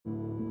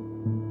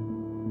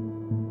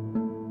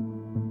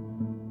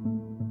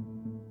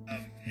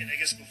I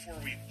guess before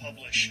we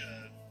publish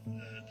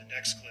the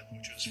next clip,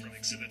 which was from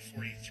Exhibit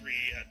 43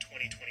 at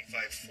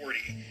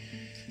 2025-40,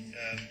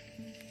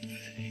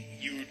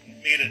 you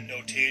made a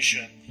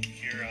notation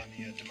here on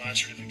the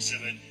demonstrative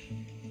exhibit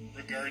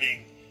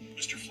regarding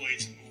Mr.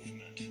 Floyd's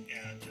movement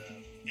and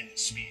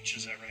his speech.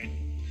 Is that right?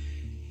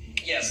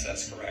 Yes,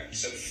 that's correct.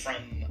 So from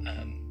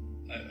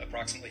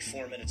approximately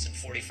 4 minutes and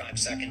 45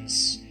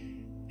 seconds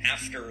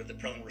after the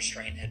prone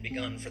restraint had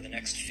begun, for the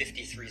next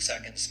 53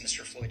 seconds,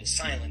 Mr. Floyd is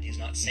silent. He's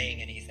not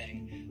saying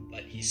anything,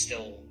 but he's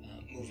still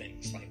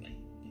moving slightly.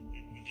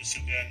 Would this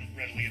have been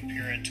readily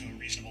apparent to a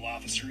reasonable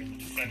officer at the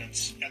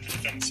defendant's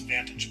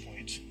vantage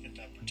point at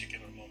that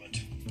particular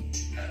moment?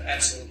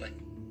 Absolutely.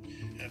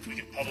 If we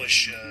could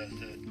publish the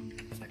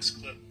next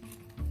clip.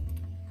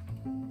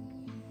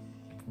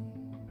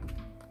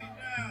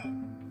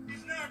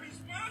 He's not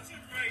responsive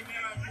right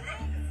now, bro.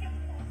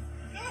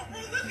 No, bro,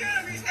 look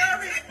at him. He's not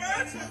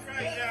responsive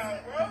right now,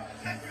 bro.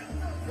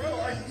 Bro,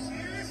 are you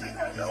serious? He's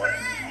not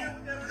responsive.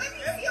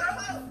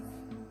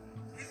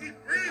 Is he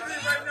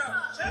breathing right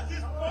now? Check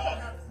his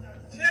pulse.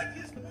 Check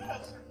his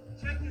pulse.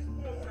 Check his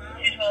pulse.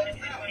 212 to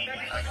 220,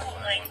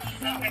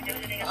 suspect is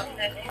sitting on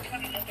the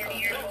 20 to 30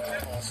 years old.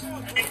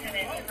 The victim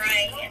is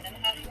crying, and the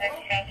suspect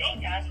has a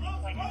gas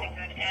point to good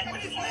What and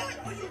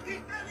do you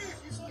think that is?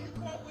 You saw you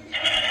call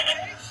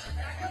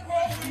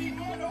when you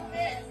doing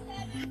okay?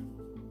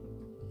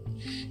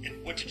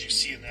 And what did you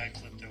see in that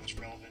clip that was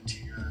relevant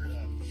to your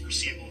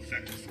foreseeable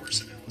effective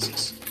force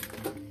analysis?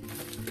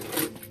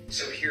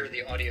 So here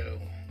the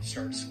audio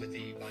starts with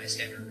the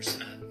bystanders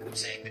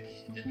saying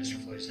that Mr.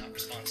 Floyd is not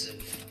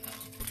responsive,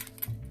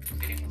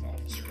 pleading with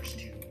officers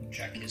to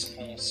check his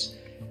pulse.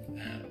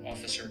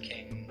 Officer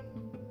King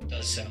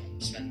does so,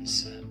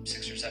 spends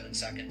 6 or 7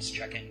 seconds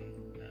checking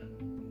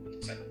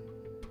looks like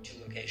 2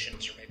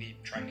 locations, or maybe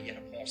trying to get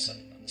a pulse on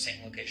the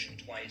same location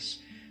twice,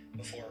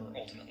 before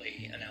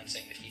ultimately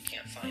announcing that he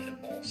can't find a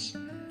pulse.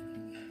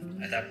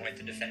 At that point,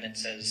 the defendant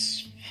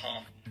says,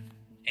 "Huh,"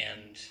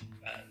 and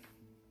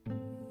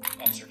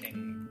Officer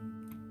King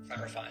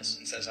clarifies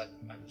and says, I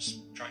was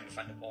trying to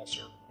find a pulse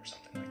or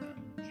something like that.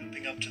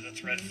 Jumping up to the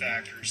threat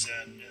factors,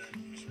 then,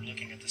 if we're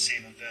looking at the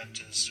same event,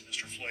 is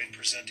Mr. Floyd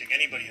presenting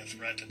anybody a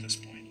threat at this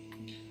point?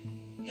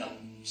 No,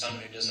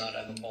 someone who does not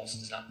have a pulse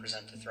does not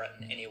present a threat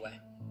in any way.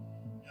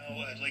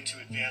 Now, I'd like to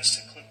advance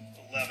to clip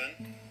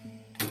 11.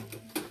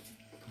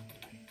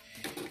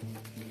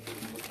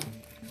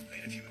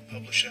 Right, if you would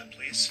publish that,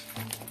 please.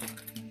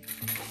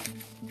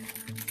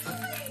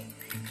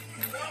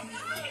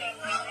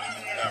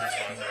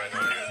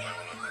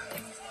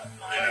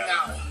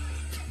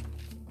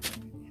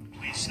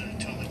 Please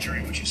tell the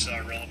jury what you saw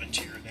relevant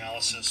to your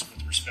analysis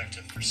with respect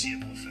to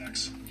foreseeable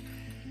effects.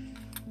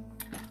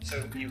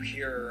 So you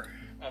hear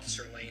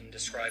Officer Lane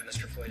describe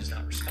Mr. Floyd as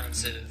not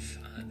responsive.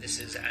 This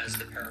is as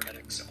the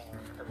paramedics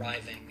are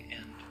arriving,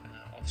 and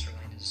Officer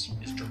Lane is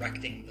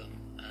directing them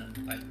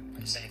by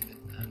saying that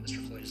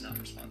Mr. Floyd is not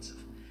responsive.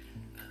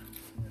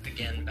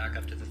 Again, back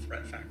up to the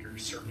threat factor.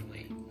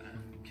 Certainly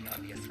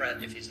cannot be a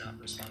threat if he's not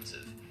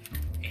responsive.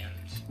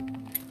 And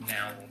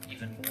now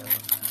even more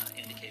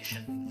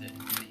indication that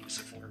the use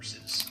of force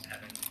is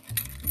having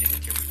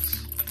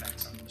deleterious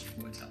effects on Mr.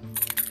 Floyd's health.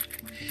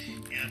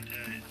 And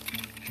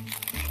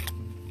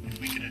if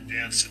we can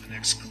advance to the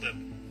next clip.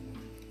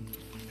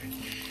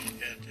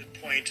 At a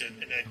point,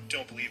 and I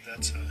don't believe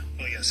that's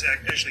well, yes,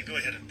 actually, go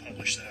ahead and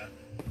publish that.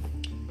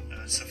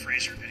 It's the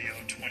Fraser video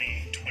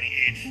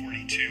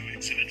 2028-42,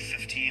 Exhibit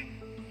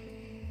 15.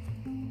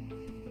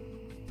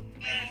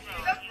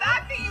 The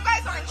fact that you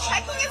guys aren't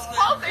checking his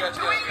pulse and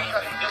doing All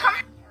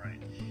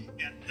right.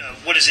 And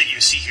what is it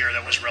you see here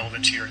that was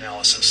relevant to your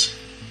analysis?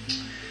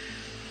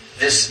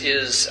 This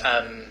is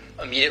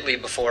immediately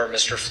before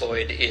Mr.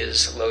 Floyd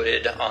is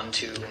loaded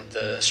onto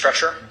the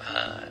stretcher,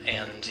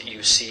 and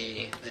you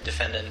see the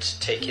defendant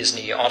take his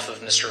knee off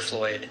of Mr.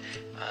 Floyd,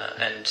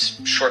 and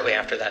shortly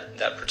after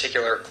that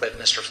particular clip,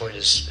 Mr. Floyd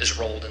is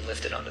rolled and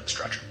lifted onto the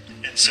stretcher.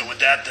 And so would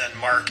that then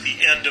mark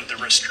the end of the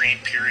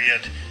restraint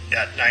period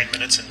at 9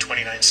 minutes and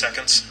 29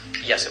 seconds?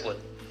 Yes, it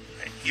would.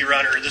 Your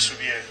Honor, this would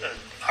be an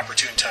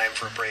opportune time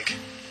for a break.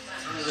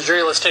 The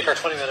jury, let's take our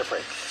 20-minute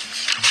break.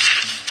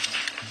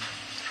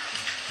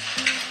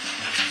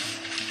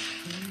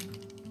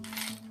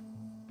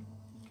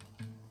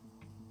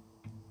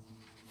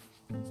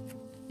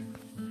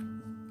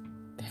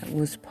 That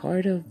was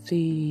part of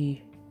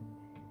the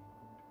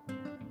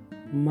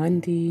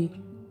Monday,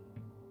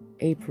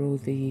 April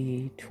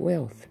the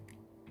 12th,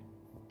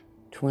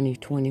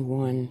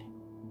 2021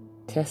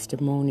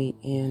 testimony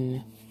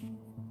in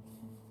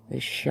the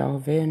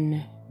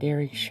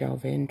Derek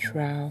Chauvin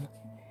trial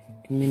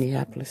in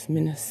Minneapolis,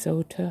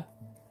 Minnesota,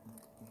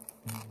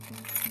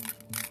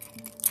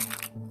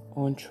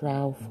 on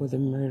trial for the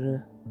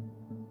murder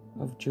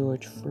of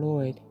George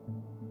Floyd.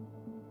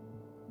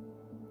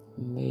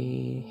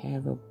 They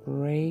have a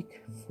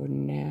break for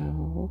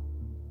now,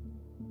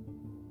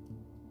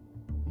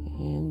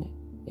 and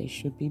they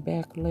should be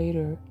back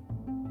later.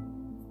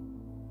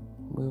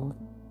 We'll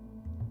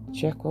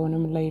check on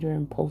them later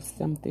and post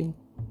something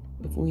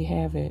if we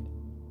have it.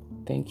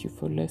 Thank you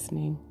for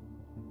listening.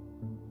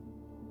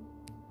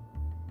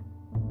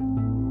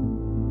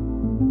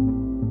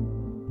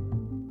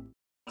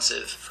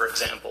 For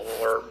example,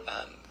 or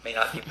may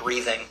not be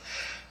breathing.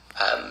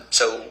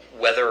 So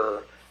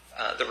whether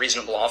the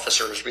reasonable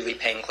officer is really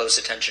paying close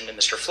attention to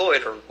Mr.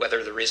 Floyd or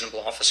whether the reasonable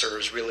officer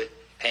is really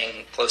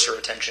paying closer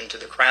attention to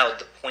the crowd,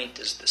 the point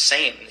is the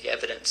same. The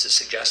evidence is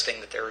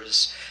suggesting that there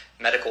is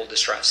medical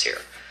distress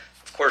here.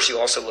 Of course, you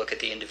also look at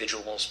the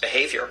individual's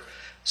behavior.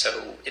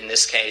 So in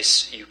this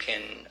case, you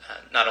can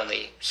not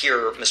only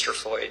hear Mr.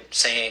 Floyd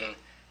saying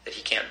that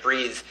he can't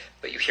breathe,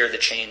 but you hear the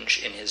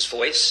change in his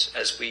voice,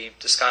 as we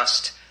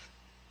discussed.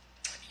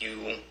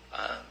 You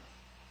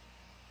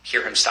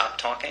hear him stop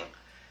talking.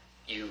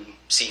 You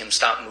see him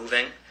stop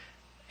moving.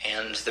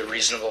 And the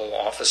reasonable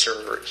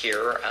officer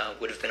here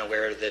would have been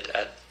aware that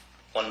at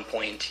one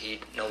point he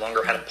no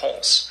longer had a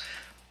pulse.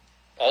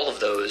 All of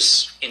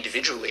those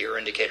individually are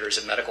indicators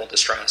of medical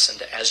distress,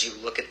 and as you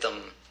look at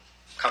them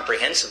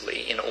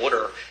comprehensively in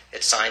order,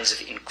 it's signs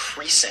of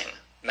increasing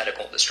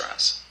medical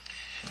distress.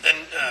 Then,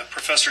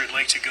 Professor, I'd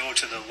like to go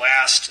to the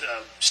last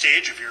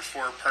stage of your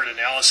four-part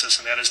analysis,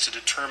 and that is to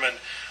determine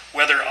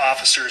whether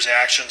officers'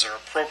 actions are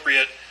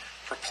appropriate,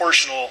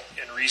 proportional,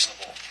 and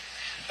reasonable.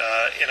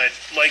 And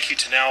I'd like you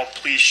to now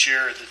please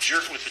share with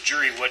the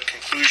jury what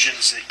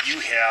conclusions that you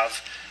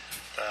have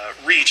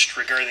reached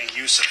regarding the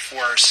use of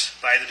force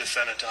by the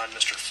defendant on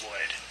Mr.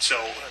 Floyd. So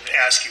I'm going to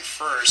ask you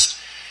first,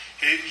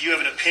 you have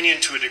an opinion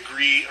to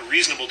a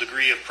reasonable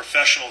degree of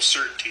professional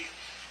certainty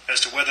as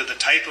to whether the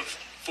type of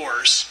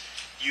force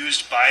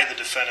used by the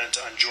defendant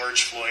on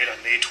George Floyd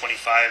on May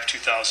 25,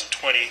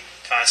 2020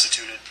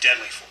 constituted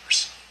deadly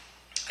force.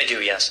 I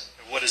do, yes.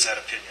 What is that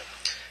opinion?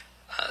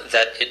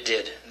 That it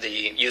did.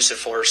 The use of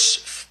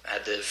force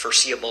had the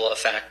foreseeable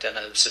effect and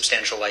a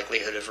substantial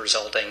likelihood of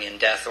resulting in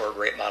death or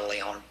great bodily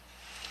harm.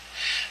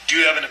 Do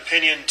you have an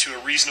opinion to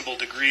a reasonable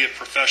degree of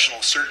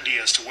professional certainty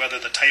as to whether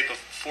the type of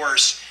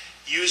force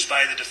used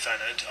by the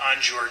defendant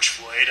on George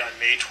Floyd on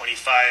May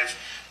 25,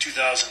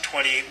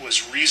 2020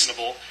 was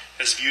reasonable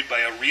as viewed by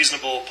a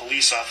reasonable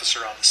police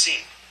officer on the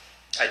scene?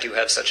 I do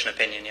have such an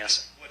opinion,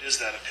 yes. What is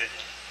that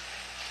opinion?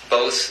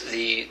 Both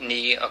the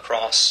knee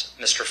across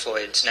Mr.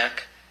 Floyd's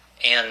neck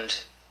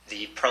and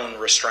the prone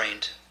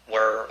restraint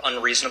were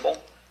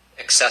unreasonable,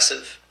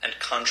 excessive, and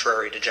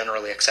contrary to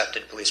generally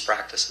accepted police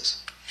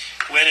practices.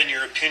 When, in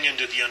your opinion,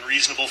 did the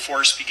unreasonable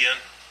force begin?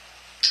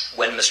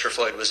 When Mr.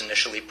 Floyd was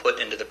initially put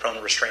into the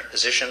prone restraint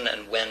position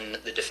and when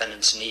the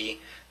defendant's knee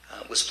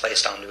was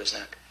placed onto his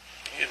neck.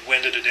 And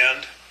when did it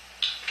end?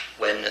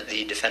 When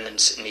the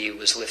defendant's knee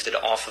was lifted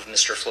off of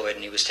Mr. Floyd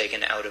and he was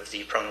taken out of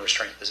the prone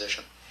restraint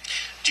position.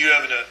 Do you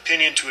have an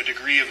opinion to a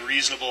degree of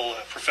reasonable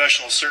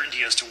professional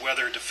certainty as to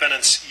whether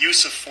defendant's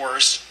use of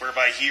force,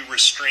 whereby he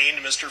restrained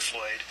Mr.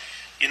 Floyd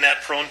in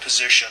that prone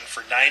position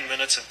for 9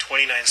 minutes and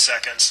 29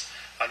 seconds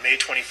on May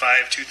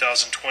 25,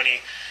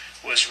 2020,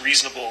 was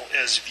reasonable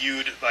as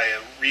viewed by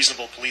a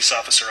reasonable police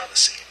officer on the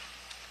scene?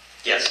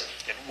 Yes.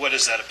 And what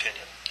is that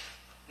opinion?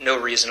 No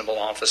reasonable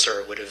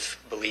officer would have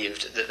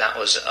believed that that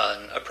was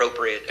an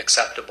appropriate,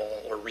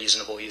 acceptable, or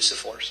reasonable use of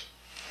force.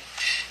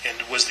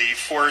 And was the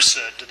force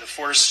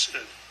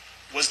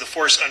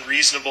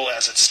unreasonable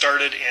as it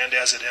started and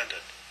as it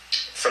ended?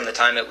 From the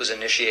time it was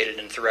initiated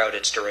and throughout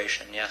its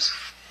duration, yes.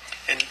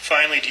 And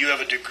finally, do you have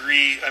an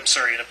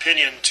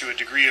opinion to a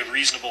degree of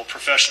reasonable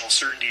professional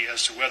certainty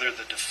as to whether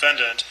the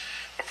defendant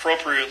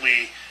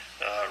appropriately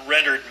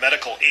rendered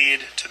medical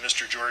aid to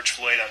Mr. George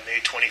Floyd on May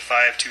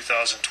 25,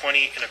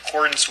 2020 in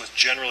accordance with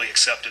generally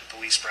accepted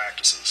police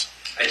practices?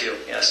 I do,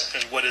 yes.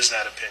 And what is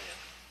that opinion?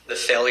 The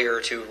failure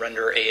to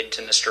render aid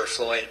to Mr.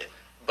 Floyd,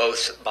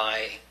 both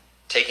by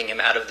taking him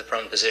out of the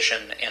prone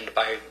position and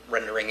by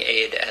rendering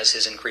aid as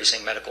his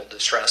increasing medical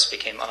distress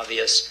became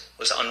obvious,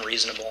 was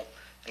unreasonable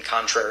and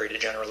contrary to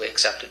generally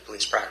accepted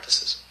police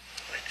practices.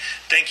 Right.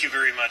 Thank you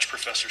very much,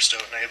 Professor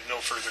Stoughton. I have no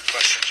further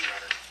questions, Your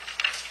Honor.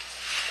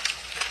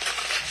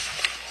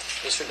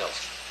 Mr.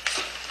 Nelson.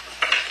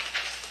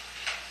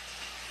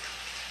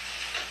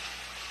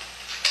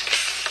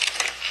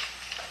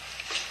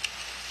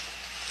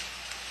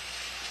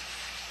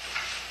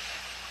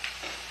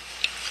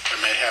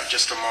 I may have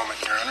just a moment,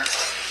 Your Honor.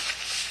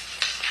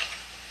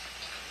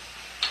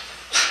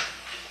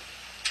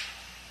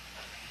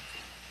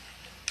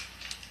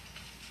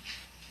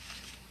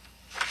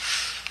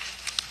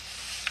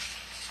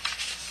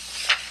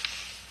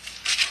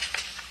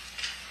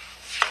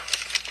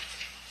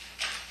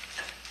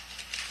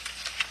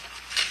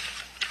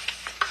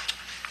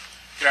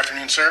 Good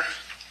afternoon, sir.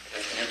 Good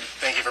afternoon.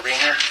 Thank you for being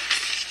here.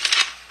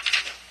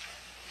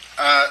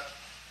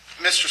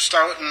 Mr.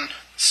 Stoughton,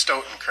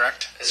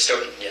 correct?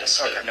 Stoughton,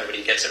 yes, Okay. but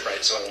nobody gets it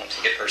right, so I won't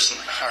take it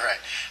personally. All right.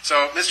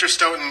 So, Mr.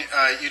 Stoughton,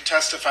 you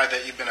testified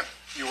that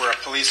you were a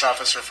police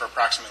officer for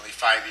approximately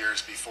 5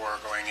 years before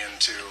going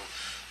into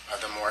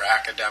the more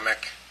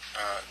academic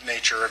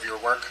nature of your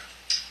work.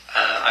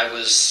 I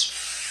was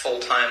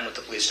full-time with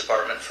the police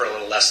department for a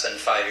little less than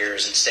 5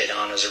 years and stayed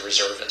on as a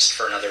reservist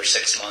for another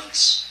 6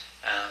 months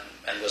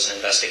and was as an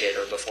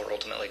investigator before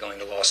ultimately going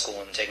to law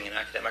school and taking an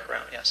academic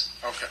route, yes.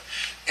 Okay.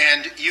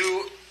 And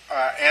you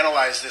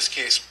analyze this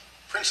case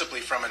principally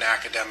from an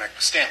academic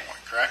standpoint,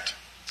 correct?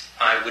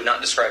 I would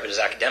not describe it as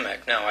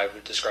academic. No, I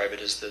would describe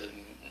it as the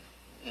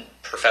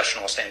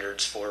professional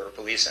standards for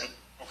policing.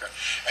 Okay.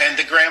 And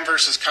the Graham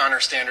versus Connor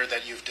standard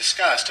that you've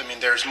discussed, I mean,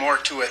 there's more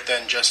to it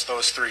than just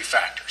those three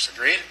factors.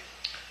 Agreed?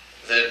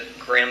 The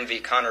Graham v.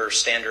 Connor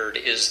standard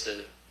is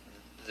the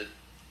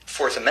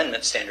Fourth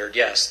Amendment standard,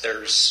 yes.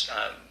 There's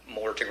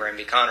more to Graham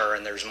v. Connor,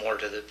 and there's more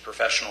to the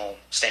professional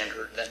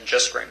standard than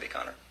just Graham v.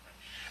 Connor.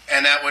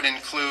 And that would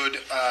include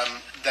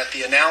that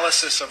the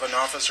analysis of an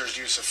officer's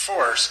use of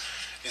force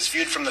is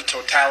viewed from the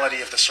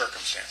totality of the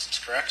circumstances,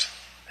 correct?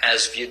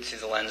 As viewed through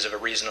the lens of a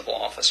reasonable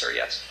officer,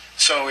 yes.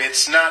 So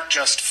it's not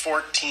just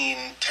 14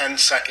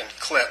 10-second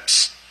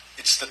clips.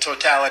 It's the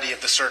totality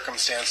of the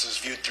circumstances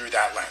viewed through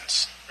that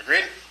lens.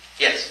 Agreed?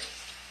 Yes.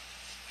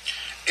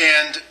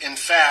 And, in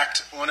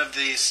fact, one of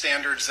the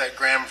standards that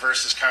Graham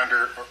versus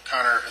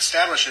Connor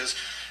establishes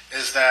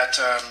is that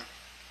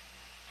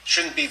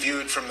shouldn't be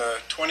viewed from the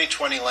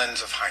 20/20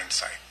 lens of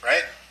hindsight,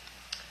 right?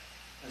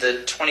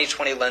 The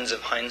 20/20 lens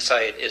of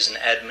hindsight is an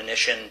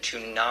admonition to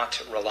not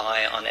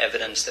rely on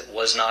evidence that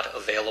was not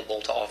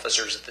available to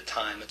officers at the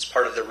time. It's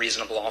part of the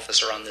reasonable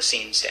officer on the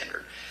scene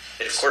standard.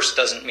 It, of course,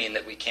 doesn't mean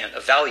that we can't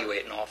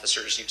evaluate an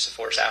officer's use of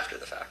force after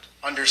the fact.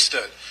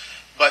 Understood.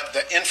 But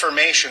the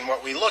information,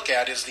 what we look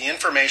at is the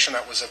information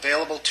that was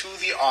available to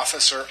the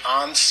officer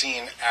on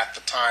scene at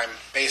the time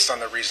based on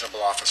the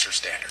reasonable officer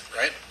standard,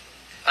 right?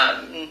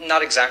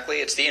 Not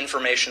exactly. It's the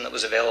information that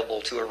was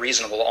available to a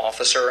reasonable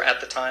officer at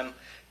the time,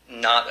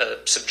 not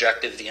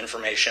the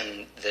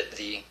information that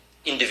the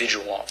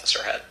individual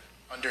officer had.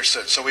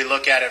 Understood. So we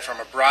look at it from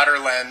a broader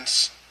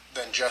lens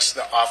than just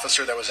the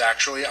officer that was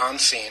actually on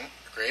scene.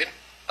 Agreed?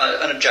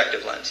 An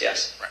objective lens,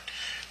 yes. Right.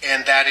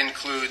 And that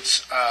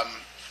includes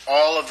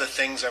all of the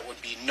things that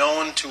would be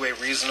known to a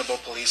reasonable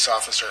police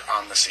officer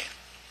on the scene.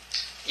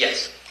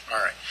 Yes. All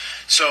right.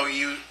 So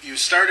you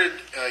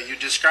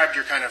described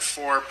your kind of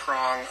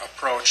four-prong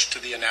approach to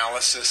the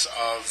analysis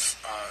of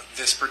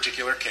this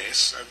particular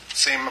case.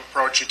 Same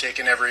approach you take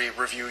in every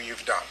review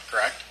you've done,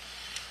 correct?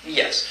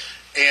 Yes.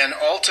 And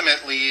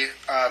ultimately,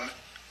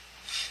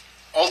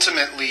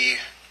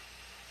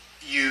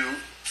 you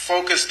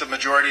focused the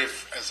majority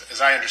of, as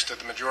I understood,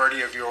 the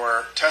majority of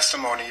your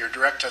testimony, your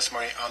direct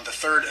testimony, on the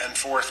third and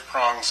fourth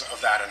prongs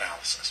of that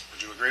analysis.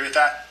 Would you agree with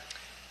that?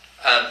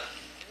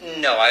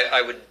 No,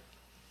 I would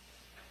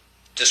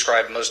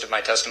describe most of my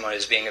testimony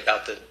as being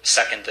about the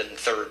second and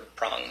third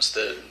prongs,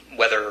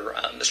 whether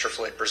Mr.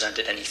 Floyd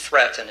presented any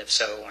threat, and if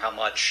so, how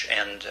much,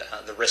 and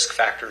the risk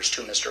factors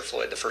to Mr.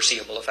 Floyd, the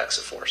foreseeable effects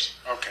of force.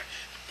 Okay.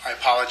 I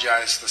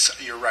apologize.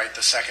 You're right,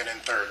 the second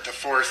and third. The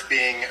fourth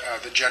being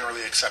the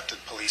generally accepted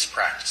police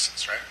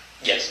practices, right?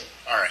 Yes.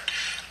 All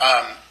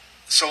right.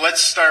 So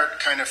let's start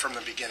kind of from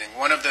the beginning.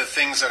 One of the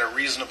things that a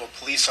reasonable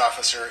police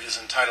officer is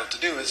entitled to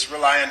do is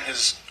rely on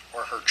his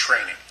or her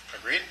training.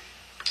 Agreed?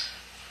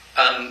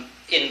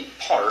 In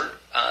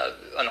part,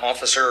 an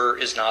officer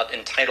is not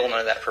entitled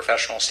under that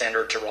professional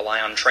standard to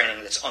rely on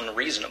training that's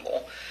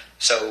unreasonable.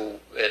 So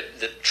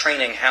the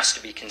training has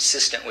to be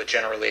consistent with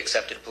generally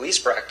accepted police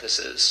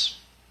practices.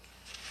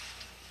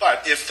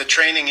 But if the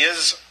training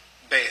is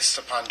based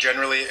upon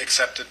generally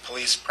accepted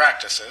police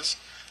practices,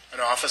 a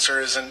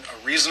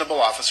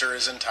reasonable officer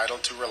is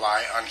entitled to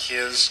rely on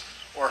his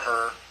or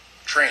her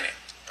training.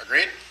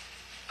 Agreed?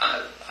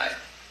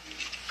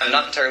 I'm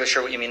not entirely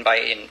sure what you mean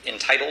by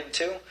entitled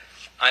to.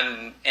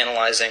 I'm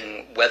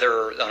analyzing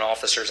whether an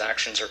officer's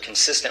actions are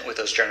consistent with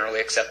those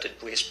generally accepted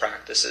police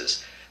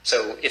practices.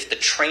 So if the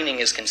training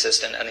is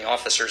consistent and the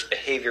officer's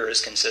behavior is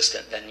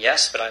consistent, then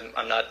yes, but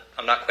I'm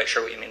not quite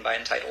sure what you mean by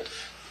entitled.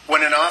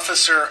 When an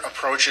officer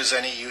approaches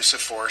any use of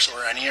force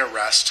or any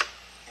arrest,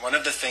 one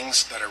of the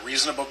things that a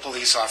reasonable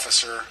police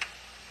officer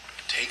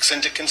takes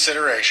into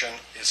consideration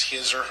is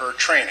his or her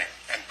training.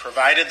 And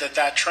provided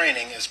that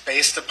training is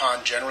based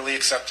upon generally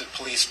accepted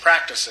police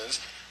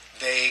practices,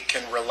 they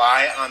can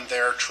rely on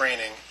their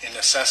training in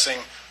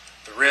assessing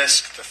the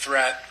risk, the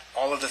threat,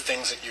 all of the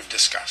things that you've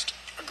discussed.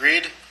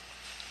 Agreed?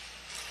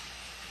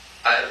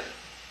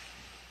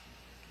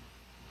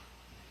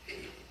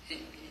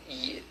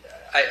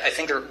 I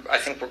think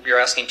you're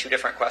asking two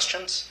different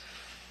questions.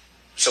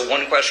 So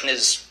one question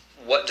is,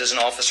 what does an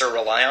officer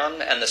rely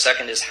on? And the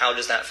second is, how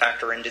does that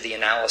factor into the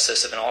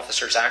analysis of an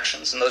officer's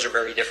actions? And those are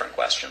very different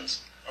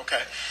questions.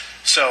 Okay.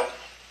 So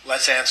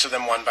let's answer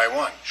them one by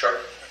one. Sure.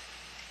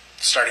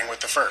 Starting with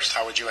the first.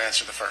 How would you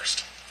answer the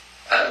first?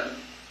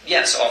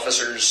 Yes,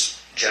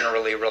 officers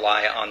generally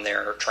rely on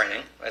their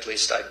training. At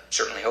least I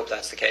certainly hope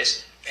that's the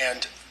case.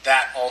 And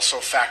that also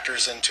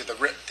factors into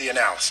the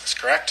analysis,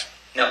 correct?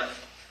 No.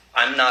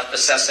 I'm not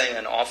assessing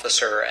an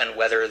officer and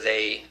whether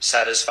they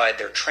satisfied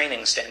their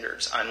training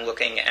standards. I'm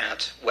looking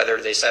at whether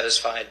they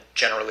satisfied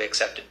generally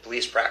accepted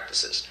police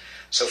practices.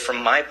 So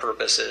from my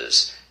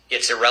purposes,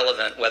 it's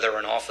irrelevant whether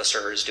an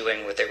officer is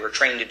doing what they were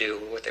trained to do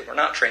or what they were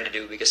not trained to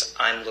do, because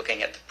I'm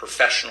looking at the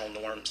professional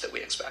norms that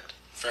we expect.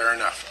 Fair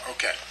enough.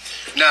 Okay.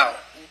 Now,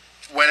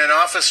 when an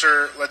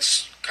officer,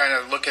 let's kind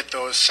of look at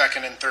those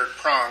second and third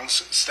prongs,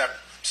 step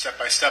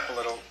by step a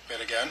little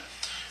bit again.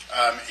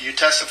 You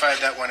testified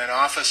that when an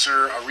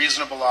officer, a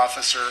reasonable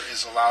officer,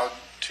 is allowed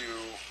to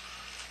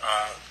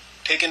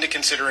take into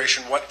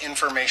consideration what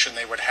information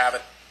they would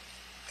have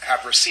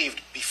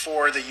received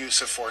before the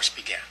use of force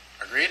began.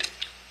 Agreed?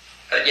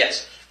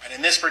 Yes. And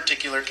in this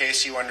particular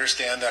case, you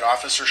understand that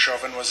Officer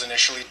Chauvin was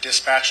initially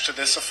dispatched to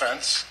this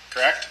offense,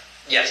 correct?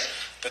 Yes.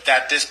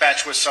 That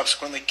dispatch was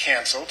subsequently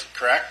canceled,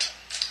 correct?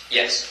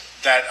 Yes.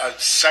 That a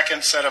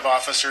second set of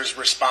officers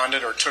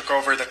responded or took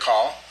over the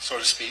call, so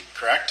to speak,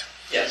 correct?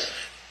 Yes.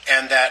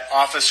 And that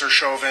Officer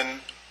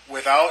Chauvin,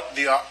 without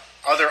the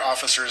other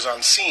officers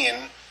on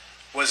scene,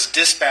 was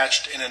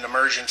dispatched in an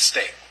emergent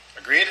state.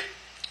 Agreed?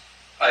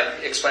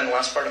 Explain the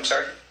last part, I'm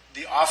sorry?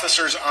 The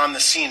officers on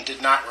the scene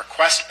did not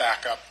request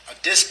backup. A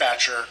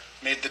dispatcher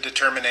made the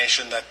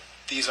determination that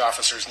these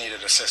officers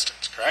needed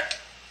assistance, correct?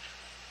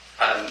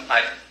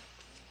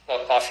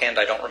 Offhand,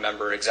 I don't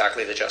remember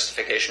exactly the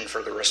justification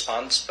for the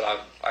response,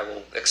 but I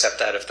will accept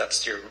that if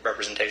that's your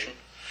representation.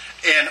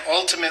 And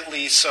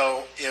ultimately,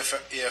 so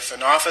if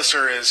an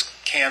officer is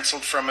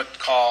canceled from a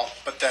call,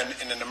 but then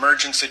in an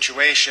emergent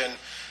situation,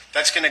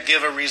 that's going to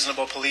give a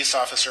reasonable police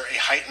officer a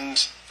heightened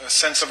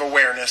sense of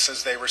awareness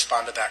as they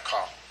respond to that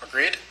call.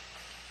 Agreed?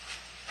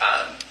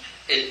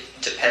 It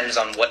depends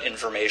on what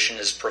information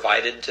is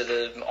provided to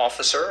the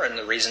officer and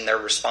the reason they're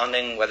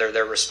responding, whether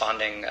they're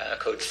responding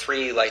code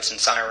 3, lights and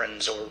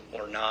sirens,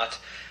 or not.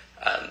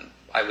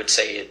 I would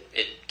say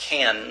it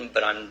can,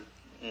 but I'm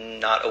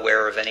not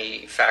aware of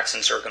any facts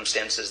and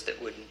circumstances that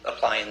would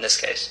apply in this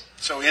case.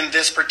 So in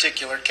this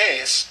particular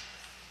case,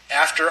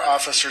 after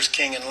Officers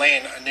King and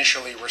Lane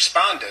initially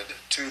responded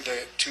to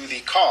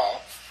the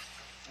call,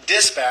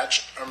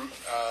 dispatch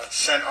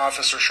sent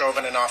Officer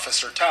Chauvin and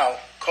Officer Tao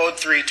code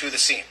 3 to the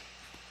scene.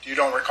 You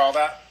don't recall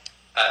that?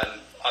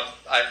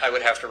 I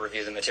would have to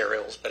review the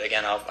materials, but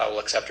again, I will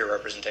accept your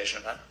representation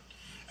of that.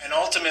 And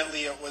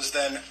ultimately, it was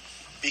then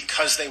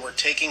because they were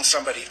taking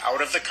somebody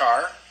out of the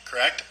car,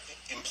 correct?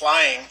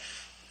 Implying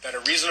that a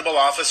reasonable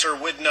officer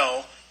would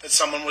know that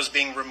someone was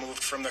being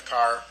removed from the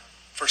car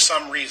for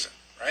some reason,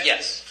 right?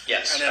 Yes,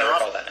 And I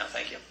recall that now,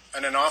 thank you.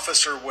 And an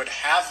officer would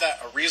have that,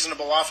 a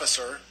reasonable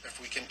officer, if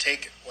we can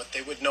take what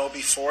they would know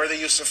before the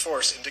use of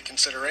force into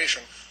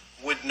consideration,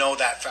 would know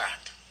that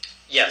fact.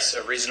 Yes,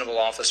 a reasonable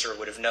officer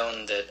would have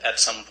known that at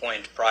some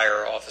point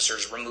prior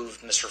officers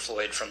removed Mr.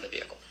 Floyd from the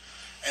vehicle,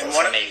 and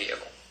from a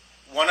vehicle.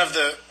 One of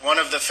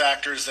the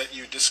factors that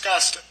you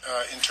discussed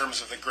in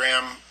terms of the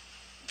Graham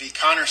v.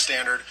 Connor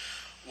standard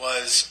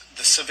was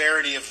the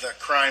severity of the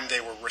crime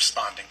they were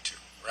responding to,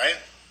 right?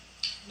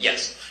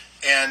 Yes.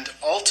 And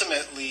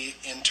ultimately,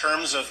 in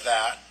terms of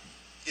that,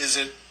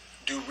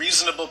 do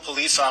reasonable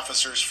police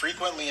officers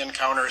frequently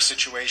encounter a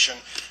situation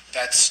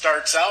that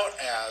starts out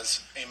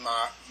as a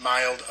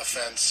mild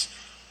offense,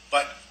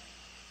 but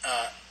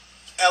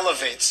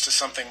elevates to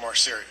something more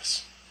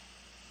serious?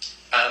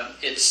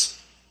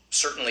 It's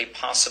certainly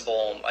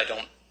possible. I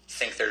don't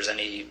think there's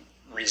any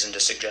reason to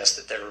suggest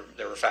that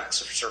there were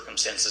facts or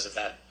circumstances of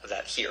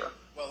that here.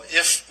 Well,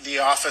 if the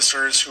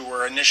officers who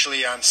were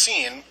initially on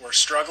scene were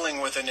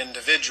struggling with an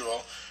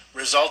individual,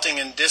 resulting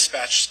in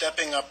dispatch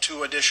stepping up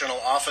 2 additional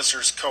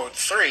officers code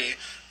 3,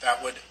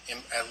 that would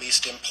at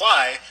least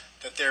imply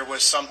that there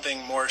was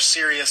something more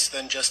serious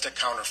than just a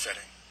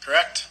counterfeiting,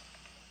 correct?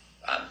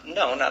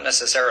 No, not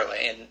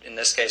necessarily. In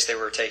this case, they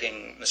were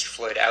taking Mr.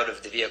 Floyd out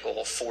of the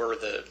vehicle for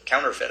the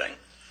counterfeiting.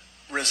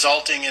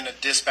 Resulting in a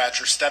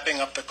dispatcher stepping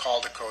up the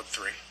call to code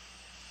 3.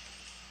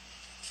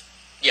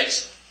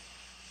 Yes.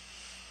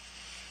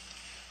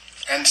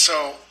 And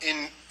so,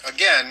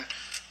 again,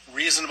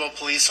 reasonable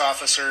police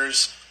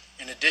officers,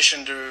 in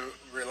addition to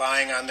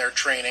relying on their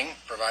training,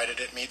 provided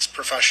it meets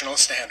professional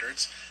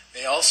standards,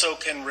 they also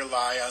can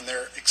rely on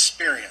their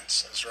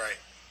experience, that's right.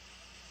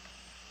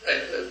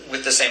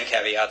 With the same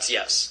caveats,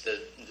 yes.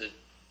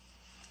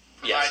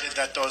 Provided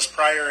that those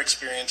prior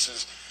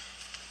experiences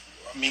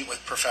meet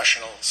with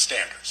professional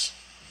standards.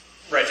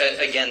 Right.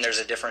 Again, there's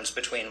a difference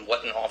between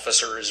what an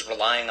officer is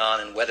relying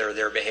on and whether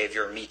their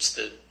behavior meets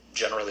the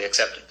generally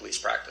accepted police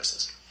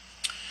practices.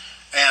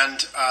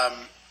 And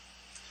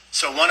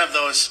so one of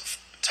those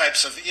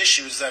types of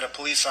issues that a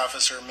police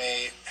officer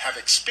may have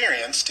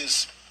experienced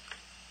is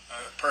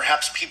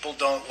perhaps people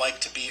don't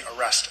like to be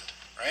arrested,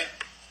 right?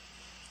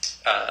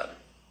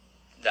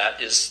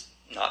 That is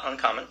not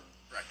uncommon.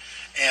 Right.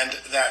 And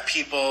that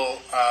people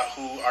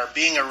who are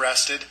being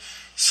arrested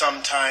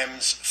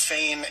sometimes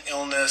feign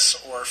illness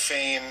or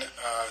feign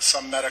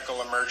some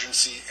medical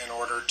emergency in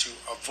order to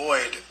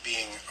avoid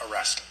being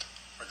arrested.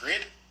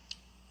 Agreed?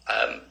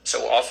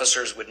 So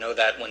officers would know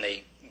that when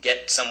they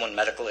get someone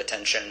medical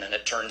attention and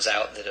it turns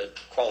out that a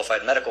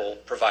qualified medical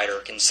provider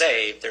can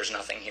say there's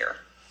nothing here.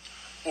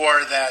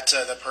 Or that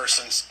the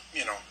person's,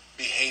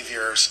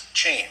 behaviors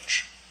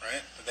change,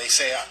 right? They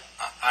say,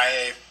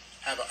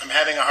 I'm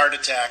having a heart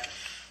attack,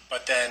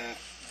 but then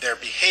their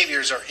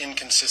behaviors are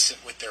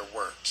inconsistent with their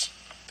words.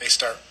 They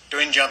start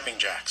doing jumping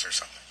jacks or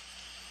something.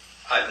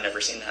 I've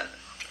never seen that.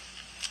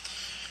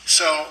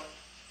 So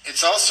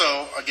It's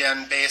also,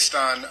 again, based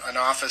on an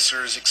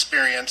officer's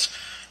experience.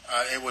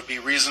 It would be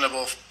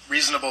reasonable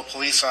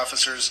police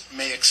officers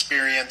may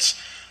experience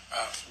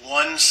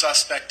one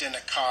suspect in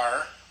a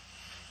car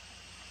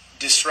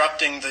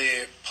disrupting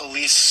the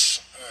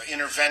police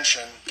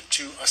intervention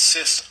to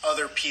assist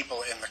other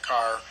people in the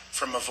car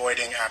from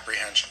avoiding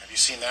apprehension. Have you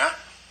seen that?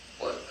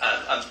 Well,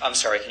 I'm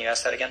sorry, can you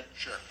ask that again?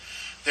 Sure.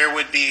 There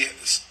would be,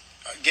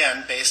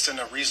 again, based on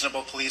a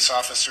reasonable police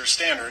officer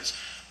standards,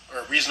 or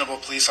a reasonable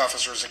police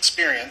officer's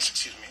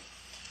experience,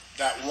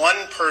 that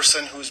one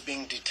person who's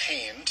being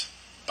detained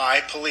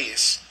by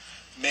police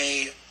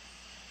may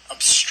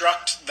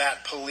obstruct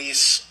that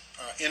police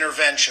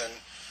intervention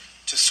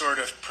to sort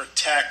of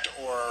protect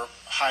or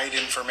hide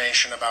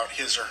information about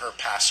his or her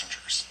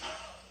passengers.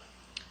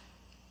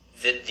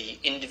 That the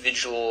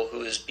individual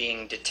who is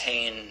being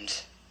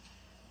detained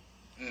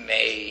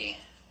may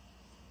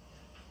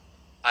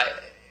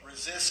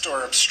resist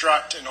or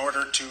obstruct in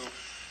order to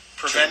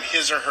prevent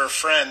his or her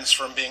friends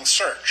from being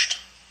searched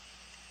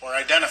or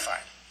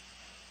identified.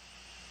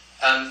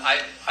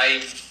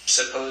 I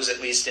suppose,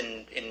 at least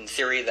in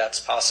theory,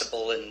 that's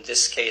possible. In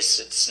this case,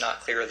 it's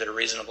not clear that a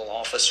reasonable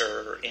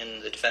officer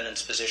in the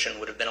defendant's position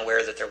would have been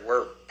aware that there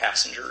were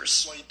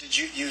passengers. Well,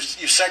 you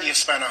said you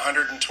spent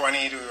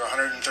 120 to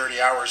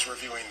 130 hours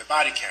reviewing the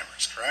body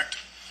cameras, correct?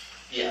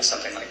 Yeah,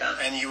 something like that.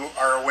 And you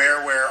are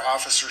aware where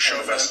Officer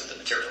Chauvin... And the rest of the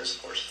materials,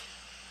 of course.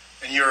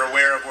 And you're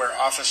aware of where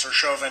Officer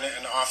Chauvin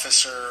and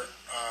Officer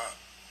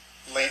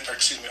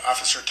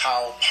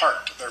Tao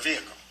parked their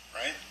vehicle,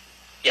 right?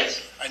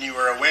 Yes. And you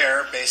were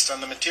aware, based on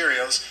the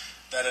materials,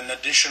 that an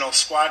additional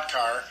squad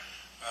car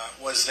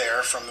was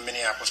there from the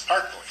Minneapolis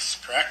Park Police,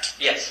 correct?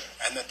 Yes.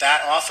 And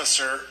that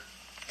officer,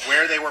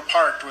 where they were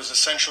parked, was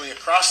essentially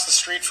across the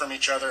street from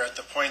each other at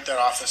the point that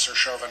Officer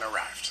Chauvin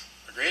arrived.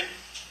 Agreed?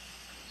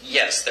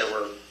 Yes, there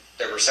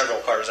were several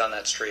cars on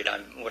that street.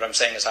 What I'm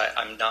saying is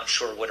I'm not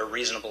sure what a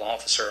reasonable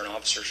officer in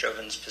Officer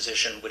Chauvin's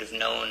position would have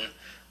known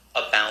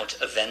about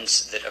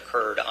events that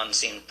occurred on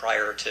scene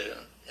prior to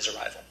his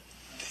arrival.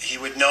 He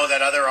would know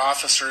that other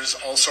officers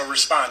also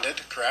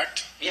responded,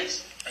 correct?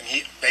 Yes.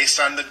 And based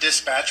on the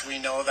dispatch, we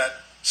know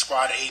that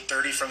Squad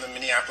 830 from the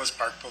Minneapolis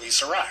Park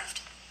Police arrived.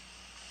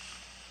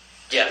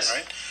 Yes.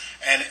 Right?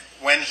 And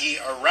when he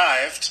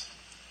arrived,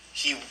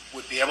 he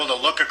would be able to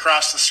look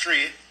across the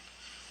street,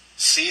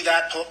 see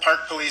that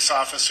park police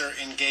officer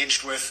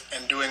engaged with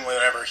and doing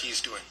whatever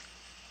he's doing.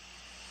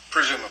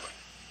 Presumably.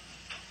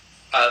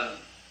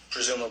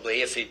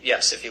 Presumably, if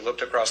he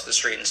looked across the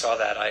street and saw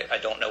that, I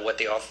don't know what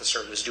the officer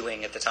was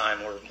doing at the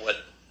time or what...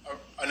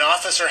 An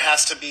officer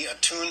has to be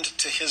attuned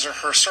to his or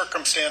her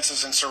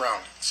circumstances and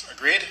surroundings.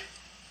 Agreed?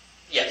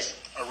 Yes.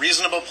 A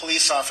reasonable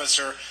police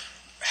officer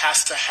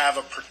has to have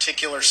a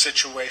particular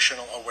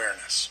situational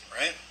awareness,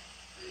 right?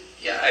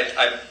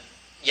 Yeah,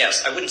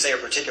 yes, I wouldn't say a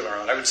particular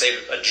one. I would say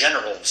a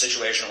general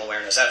situational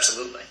awareness,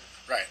 absolutely.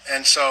 Right,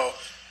 and so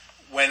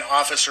when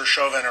Officer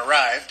Chauvin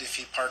arrived, if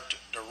he parked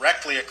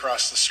directly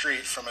across the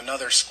street from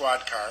another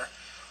squad car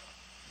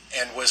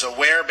and was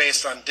aware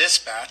based on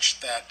dispatch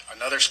that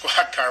another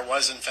squad car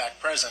was in fact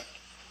present,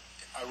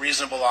 a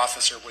reasonable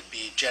officer would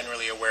be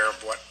generally aware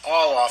of what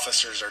all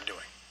officers are doing,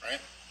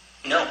 right?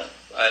 No.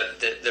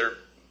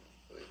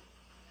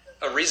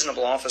 A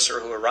reasonable officer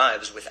who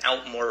arrives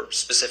without more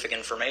specific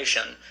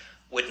information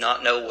would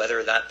not know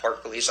whether that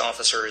park police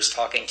officer is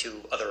talking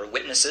to other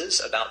witnesses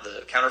about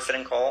the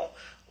counterfeiting call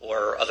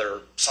or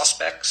other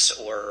suspects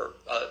or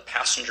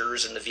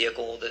passengers in the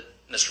vehicle that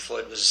Mr.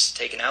 Floyd was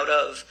taken out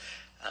of.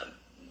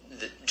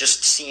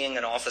 Just seeing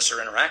an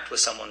officer interact with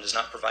someone does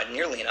not provide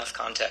nearly enough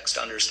context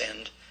to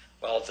understand,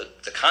 well,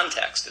 the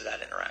context of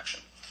that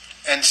interaction.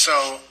 And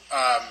so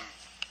a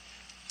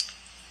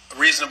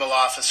reasonable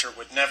officer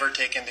would never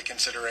take into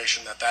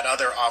consideration that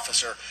other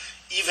officer,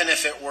 even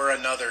if it were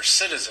another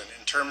citizen,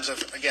 in terms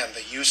of, again,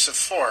 the use of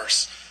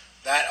force,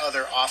 that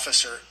other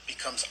officer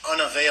becomes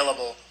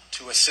unavailable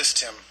to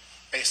assist him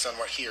based on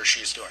what he or she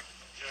is doing.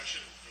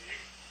 Objection,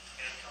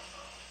 and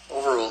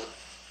compound. Overruled.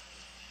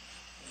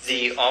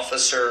 The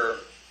officer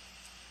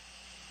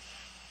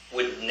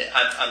would...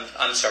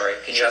 I'm sorry,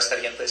 can you ask that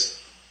again, please?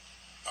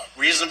 A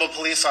reasonable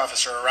police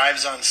officer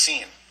arrives on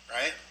scene,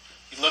 right?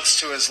 He looks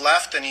to his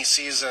left and he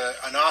sees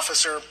an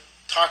officer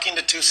talking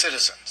to two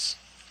citizens.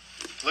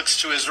 He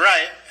looks to his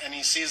right and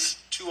he sees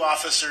two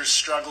officers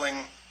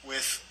struggling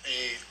with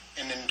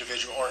an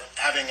individual, or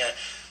having a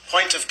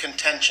point of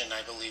contention,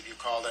 I believe you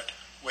called it,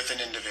 with an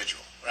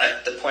individual, right?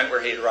 At the point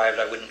where he arrived,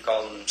 I wouldn't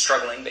call him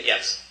struggling, but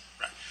yes.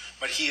 Right.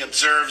 But he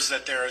observes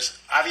that there is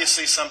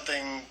obviously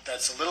something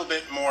that's a little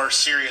bit more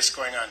serious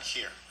going on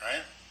here,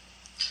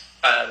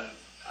 right?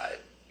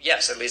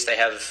 Yes, at least they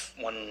have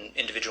one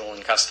individual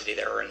in custody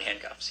there or in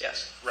handcuffs,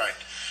 yes. Right.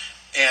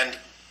 And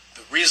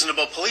the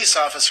reasonable police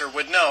officer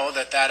would know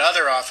that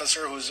other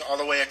officer who's all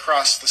the way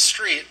across the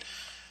street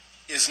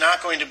is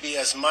not going to be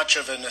as much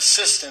of an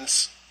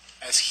assistance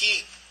as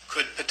he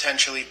could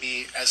potentially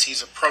be as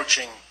he's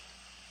approaching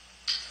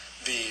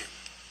the...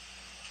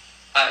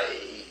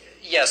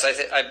 Yes,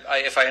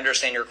 if I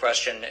understand your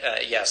question,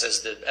 yes,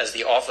 as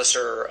the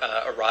officer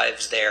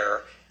arrives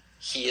there,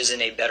 he is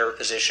in a better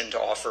position to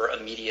offer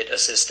immediate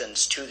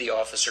assistance to the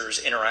officers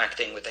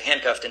interacting with the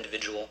handcuffed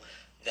individual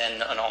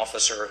than an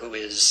officer who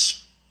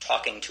is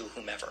talking to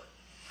whomever.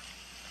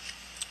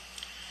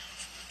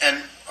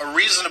 And a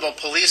reasonable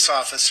police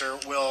officer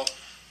will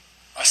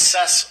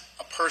assess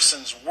a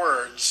person's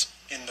words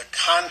in the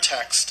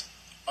context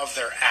of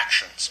their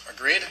actions.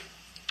 Agreed?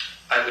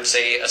 I would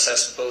say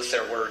assess both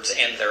their words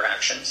and their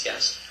actions,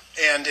 yes.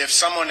 And if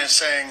someone is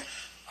saying,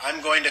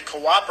 I'm going to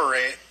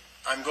cooperate,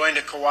 I'm going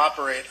to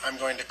cooperate, I'm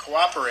going to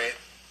cooperate,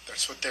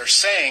 that's what they're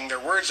saying, their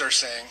words are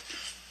saying,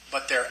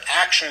 but their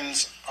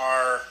actions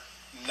are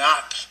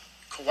not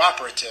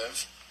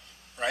cooperative,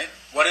 right?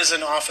 What is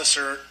an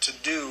officer to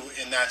do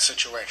in that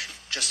situation?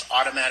 Just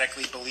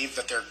automatically believe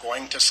that they're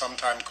going to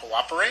sometime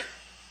cooperate?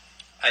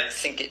 I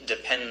think it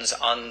depends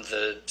on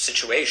the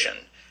situation.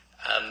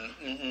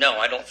 No,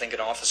 I don't think an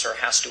officer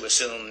has to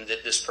assume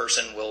that this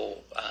person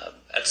will,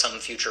 at some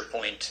future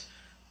point,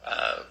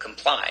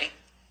 comply.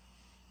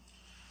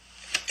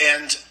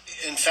 And,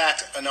 in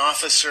fact, an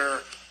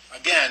officer,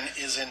 again,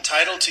 is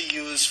entitled to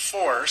use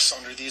force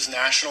under these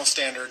national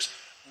standards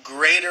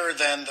greater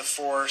than the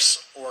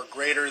force or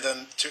greater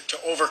than to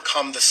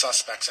overcome the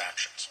suspect's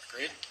actions.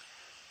 Agreed?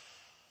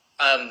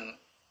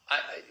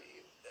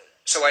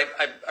 So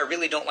I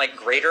really don't like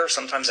greater.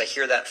 Sometimes I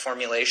hear that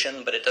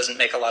formulation, but it doesn't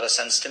make a lot of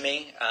sense to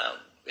me.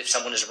 If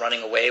someone is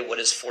running away, what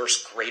is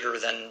force greater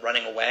than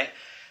running away?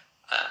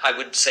 I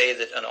would say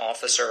that an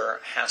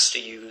officer has to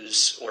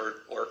use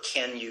or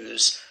can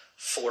use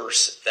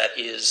force that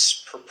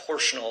is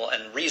proportional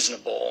and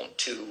reasonable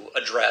to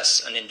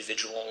address an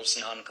individual's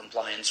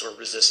noncompliance or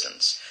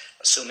resistance,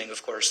 assuming,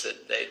 of course,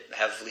 that they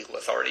have legal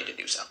authority to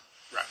do so.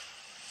 Right.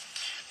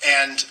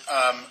 And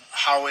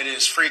how it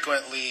is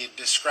frequently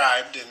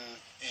described in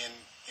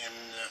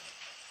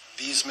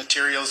these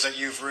materials that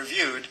you've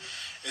reviewed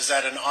is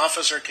that an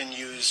officer can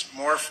use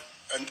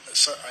an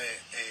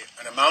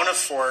amount of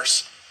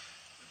force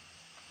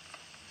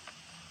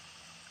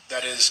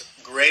that is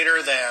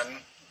greater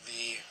than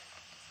the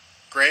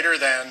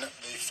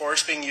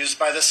force being used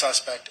by the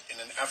suspect in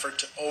an effort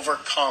to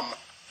overcome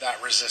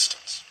that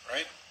resistance,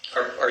 right?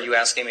 Are you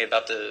asking me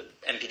about the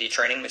MPD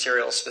training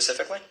materials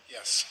specifically?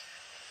 Yes.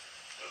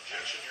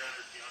 Objection, Your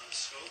Honor, beyond the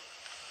scope.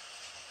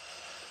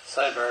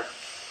 Sidebar.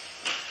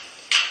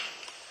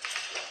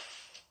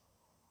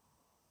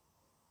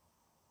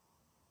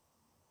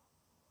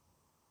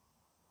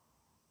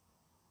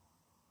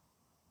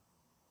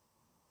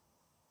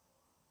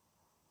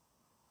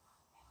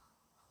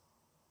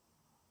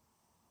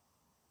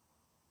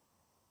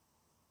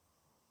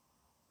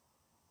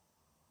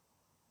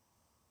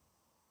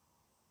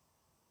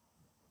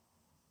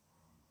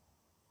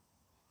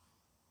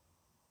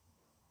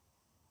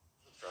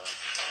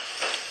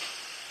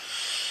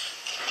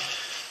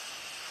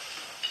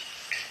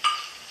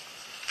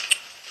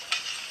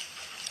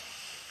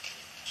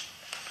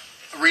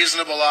 A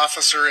reasonable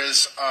officer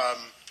is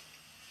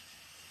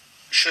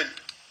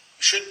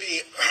should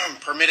be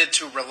permitted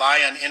to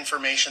rely on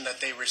information that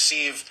they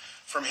receive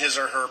from his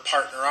or her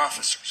partner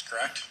officers,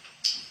 correct?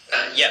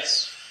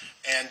 Yes.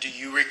 And do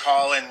you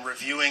recall in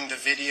reviewing the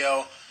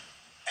video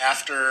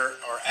after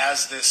or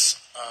as this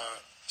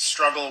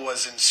struggle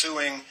was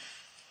ensuing,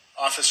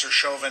 Officer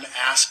Chauvin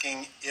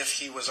asking if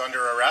he was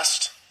under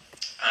arrest?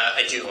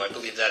 I do. I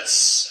believe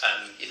that's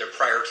either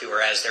prior to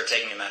or as they're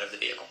taking him out of the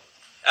vehicle,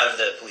 out of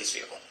the police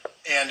vehicle.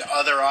 And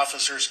other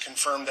officers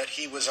confirmed that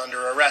he was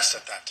under arrest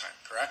at that time,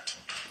 correct?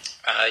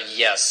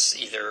 Yes.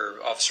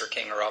 Either Officer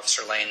King or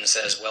Officer Lane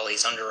says, well,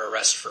 he's under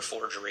arrest for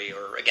forgery,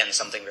 or, again,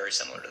 something very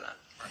similar to that.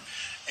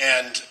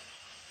 And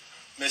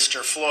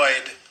Mr.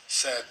 Floyd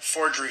said,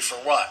 forgery for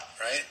what,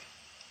 right?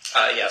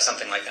 Yeah,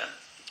 something like that.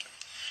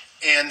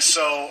 And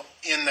so,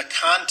 in the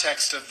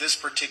context of this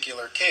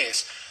particular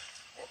case,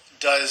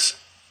 does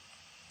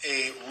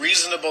a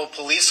reasonable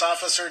police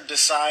officer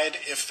decide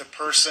if the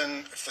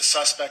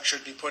suspect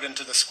should be put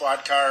into the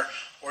squad car,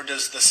 or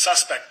does the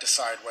suspect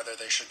decide whether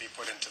they should be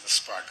put into the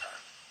squad car?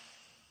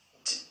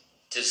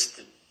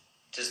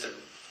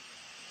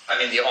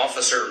 The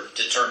officer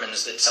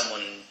determines that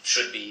someone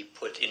should be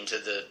put into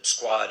the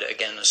squad,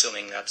 again,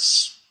 assuming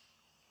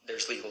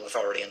there's legal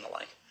authority and the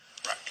like.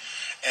 Right.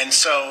 And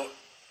so,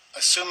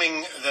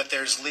 assuming that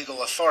there's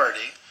legal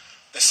authority,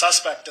 the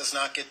suspect does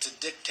not get to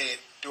dictate,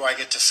 do I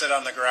get to sit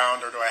on the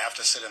ground or do I have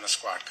to sit in the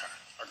squad car?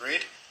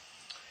 Agreed?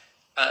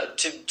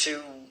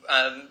 To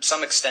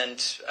some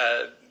extent,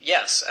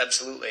 yes,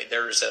 absolutely.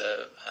 There's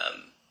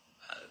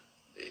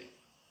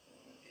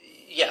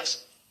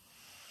yes.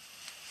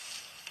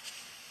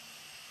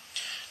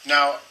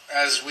 Now,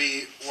 as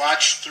we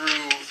watch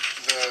through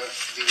the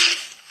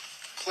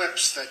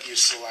clips that you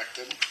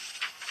selected,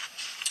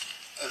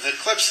 the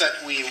clips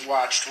that we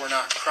watched were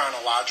not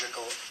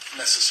chronological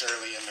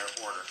necessarily in their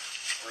order,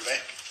 were they?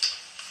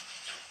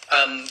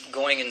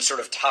 Going in sort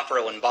of top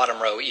row and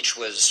bottom row, each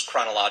was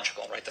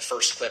chronological, right? The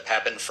first clip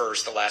happened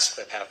first, the last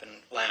clip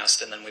happened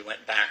last, and then we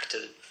went back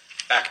to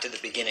the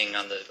beginning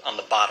on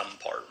the bottom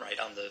part, right,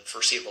 on the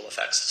foreseeable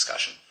effects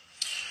discussion.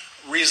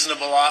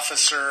 Reasonable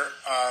officer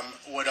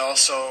would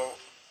also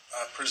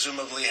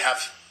presumably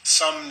have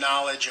some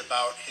knowledge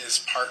about his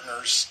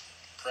partners,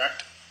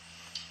 correct?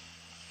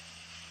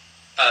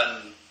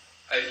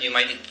 You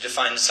might need to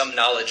define some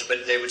knowledge,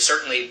 but they would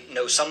certainly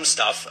know some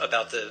stuff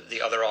about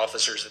the other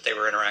officers that they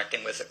were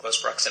interacting with at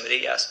close proximity,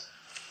 yes.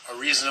 A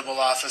reasonable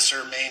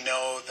officer may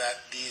know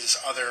that these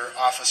other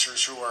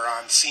officers who are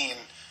on scene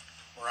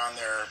were on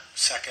their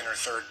second or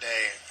third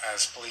day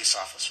as police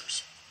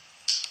officers.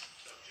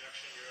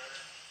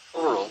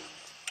 Overruled.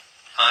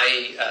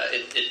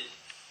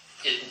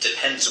 It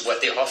depends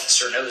what the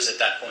officer knows at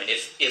that point.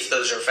 If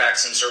those are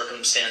facts and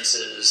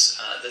circumstances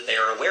that they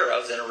are aware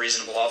of, then a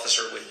reasonable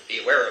officer would be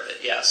aware of it,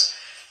 yes.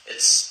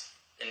 It's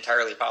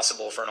entirely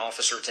possible for an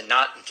officer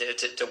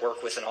to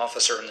work with an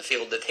officer in the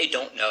field that they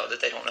don't know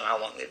how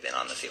long they've been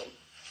on the field.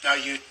 Now,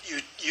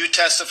 you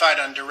testified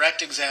on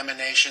direct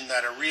examination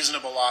that a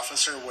reasonable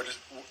officer would,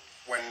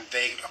 when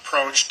they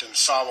approached and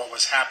saw what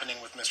was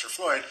happening with Mr.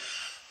 Floyd,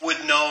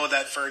 would know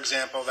that, for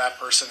example, that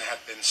person had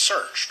been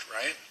searched,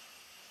 right?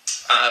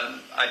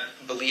 I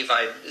believe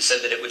I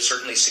said that it would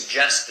certainly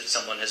suggest that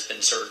someone has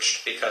been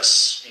searched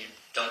because you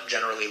don't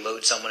generally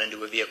load someone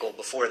into a vehicle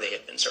before they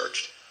had been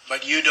searched.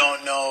 But you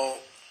don't know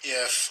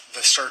if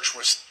the search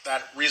was,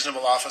 that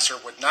reasonable officer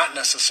would not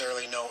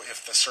necessarily know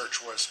if the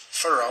search was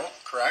thorough,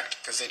 correct?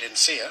 Because they didn't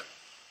see it.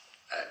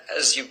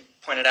 As you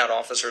pointed out,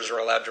 officers are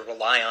allowed to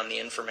rely on the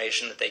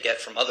information that they get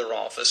from other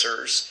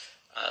officers.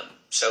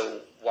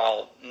 So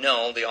while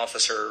no, the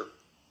officer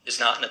is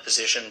not in a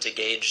position to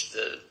gauge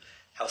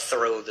how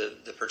thorough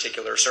the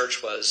particular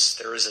search was,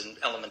 there is an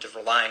element of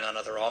relying on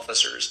other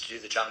officers to do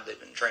the job they've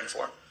been trained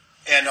for.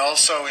 And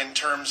also in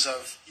terms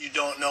of, you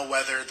don't know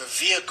whether the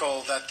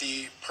vehicle that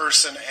the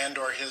person and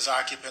or his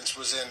occupants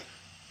was in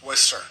was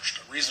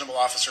searched. A reasonable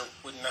officer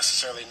wouldn't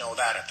necessarily know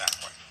that at that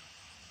point.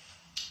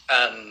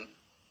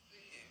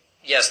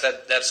 Yes,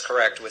 that's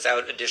correct.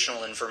 Without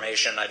additional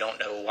information, I don't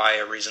know why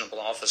a reasonable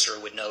officer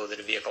would know that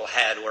a vehicle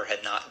had or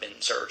had not been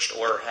searched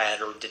or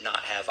had or did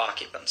not have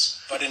occupants.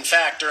 But in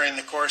fact, during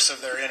the course of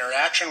their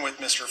interaction with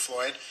Mr.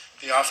 Floyd,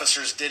 the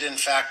officers did in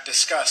fact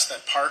discuss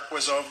that Park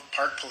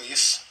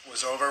Police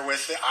was over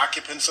with the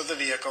occupants of the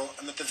vehicle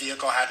and that the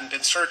vehicle hadn't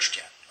been searched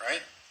yet,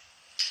 right?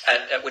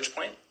 At which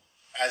point?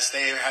 As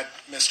they had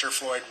Mr.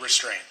 Floyd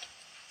restrained.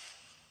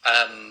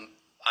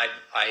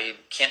 I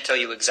can't tell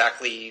you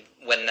exactly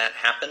when that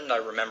happened. I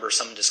remember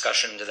some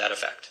discussion to that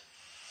effect.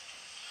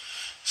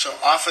 So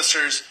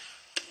officers,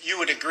 you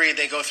would agree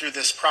they go through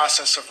this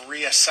process of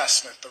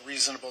reassessment, the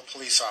reasonable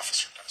police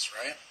officer does,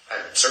 right?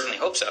 I certainly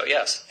hope so,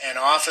 yes. And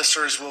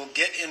officers will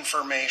get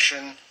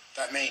information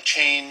that may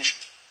change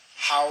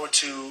how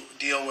to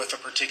deal with a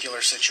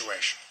particular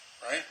situation,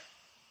 right?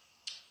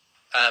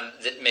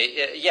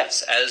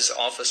 Yes, as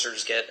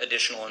officers get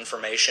additional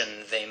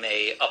information, they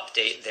may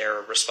update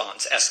their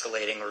response,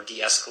 escalating or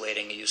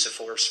de-escalating a use of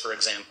force, for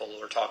example,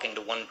 or talking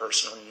to one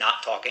person or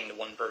not talking to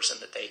one person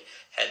that they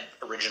had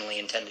originally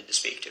intended to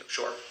speak to.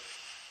 Sure.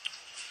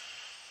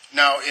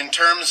 Now, in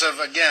terms of,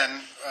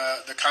 again,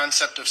 the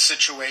concept of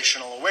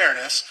situational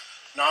awareness,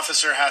 an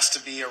officer has to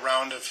be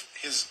aware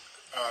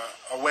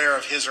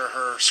of his or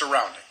her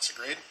surroundings,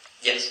 agreed?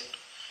 Yes.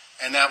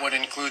 And that would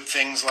include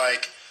things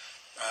like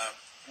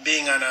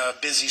being on a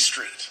busy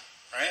street,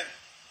 right?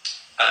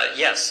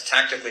 Yes,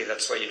 tactically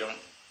that's why you don't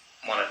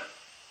want to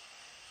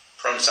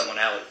prone someone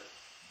out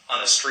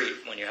on a street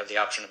when you have the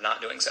option of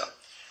not doing so.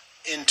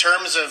 In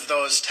terms of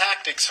those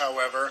tactics,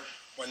 however,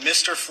 when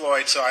Mr.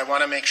 Floyd, so I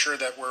want to make sure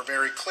that we're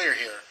very clear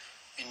here,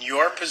 in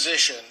your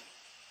position,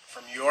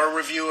 from your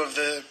review of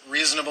the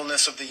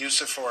reasonableness of the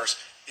use of force,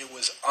 it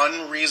was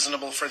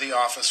unreasonable for the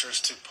officers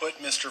to put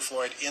Mr.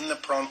 Floyd in the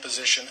prone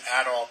position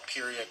at all,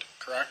 period,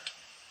 correct?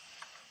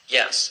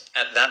 Yes.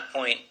 At that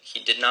point,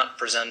 he did not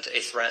present a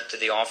threat to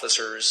the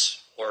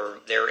officers or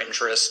their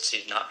interests. He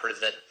did not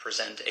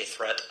present a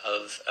threat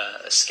of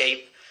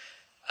escape.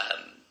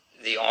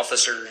 The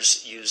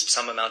officers used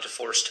some amount of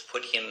force to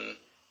put him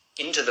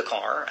into the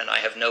car, and I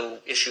have no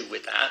issue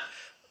with that.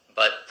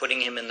 But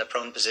putting him in the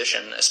prone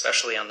position,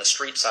 especially on the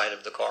street side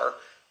of the car,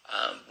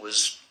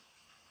 was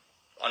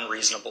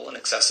unreasonable and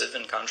excessive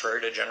and contrary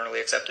to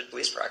generally accepted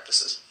police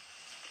practices.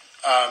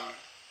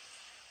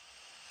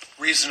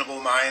 Reasonable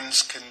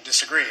minds can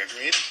disagree,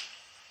 agreed?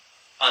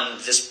 On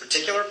this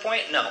particular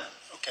point, no.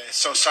 Okay,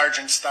 so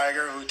Sergeant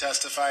Steiger, who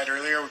testified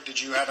earlier,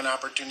 did you have an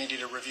opportunity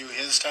to review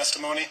his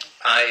testimony?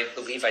 I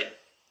believe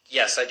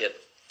yes, I did.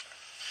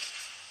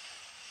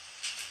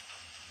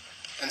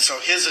 And so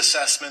his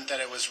assessment that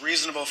it was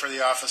reasonable for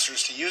the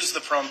officers to use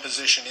the prone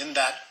position in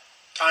that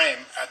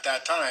time, at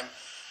that time,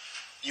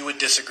 you would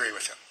disagree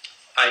with him?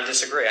 I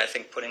disagree. I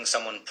think putting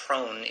someone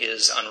prone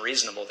is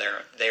unreasonable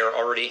there. They are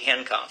already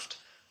handcuffed.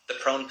 The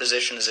prone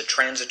position is a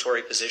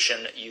transitory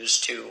position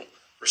used to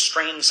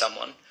restrain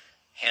someone,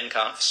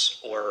 handcuffs,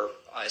 or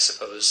I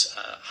suppose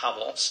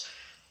hobbles.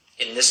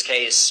 In this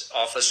case,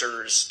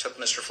 officers took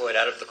Mr. Floyd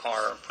out of the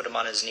car, put him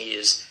on his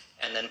knees,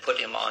 and then put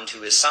him onto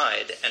his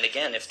side. And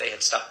again, if they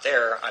had stopped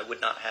there, I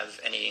would not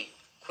have any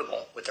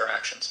quibble with their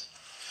actions.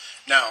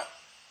 Now,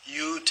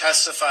 you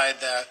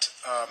testified that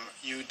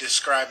you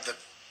described the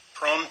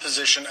prone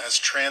position as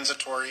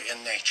transitory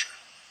in nature?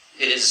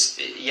 It is,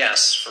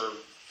 yes, for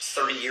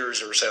 30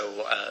 years or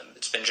so,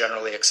 it's been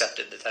generally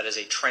accepted that that is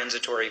a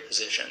transitory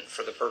position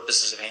for the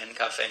purposes of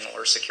handcuffing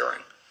or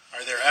securing.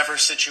 Are there ever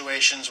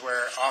situations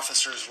where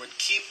officers would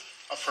keep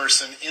a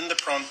person in the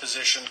prone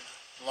position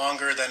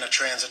longer than a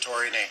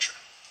transitory nature?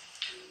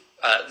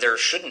 There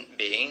shouldn't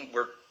be.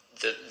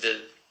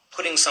 The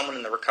putting someone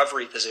in the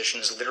recovery position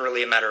is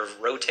literally a matter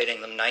of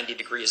rotating them 90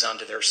 degrees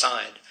onto their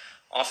side.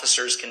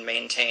 Officers can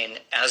maintain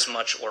as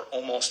much or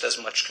almost as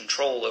much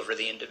control over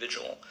the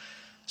individual.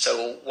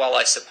 So while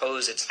I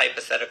suppose it's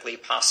hypothetically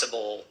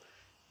possible,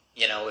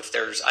 you know, if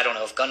there's, I don't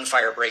know, if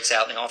gunfire breaks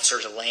out and the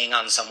officers are laying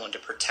on someone to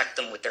protect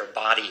them with their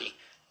body,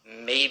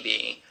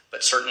 maybe,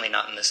 but certainly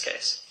not in this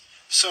case.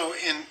 So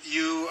in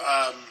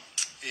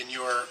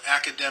your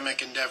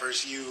academic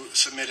endeavors, you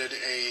submitted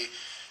a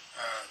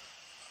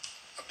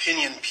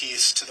opinion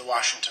piece to the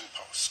Washington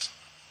Post.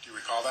 Do you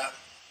recall that?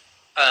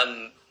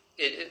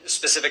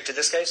 Specific to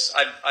this case,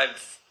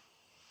 I've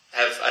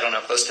I don't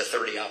know, close to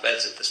 30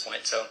 op-eds at this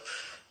point. So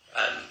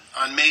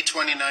on May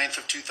 29th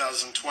of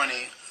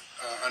 2020,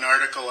 an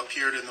article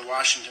appeared in the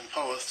Washington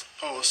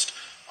Post,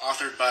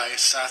 authored by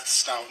Seth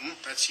Stoughton.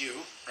 That's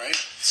you, right?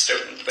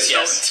 Stoughton, but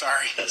Stoughton, yes,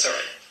 sorry. That's all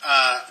right.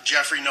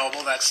 Jeffrey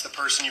Noble, that's the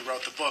person you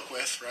wrote the book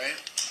with, right?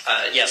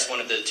 Yes,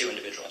 one of the two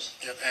individuals.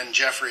 Yep, and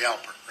Jeffrey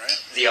Alpert,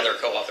 right? The other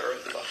co-author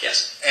of the book,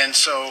 yes. And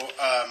so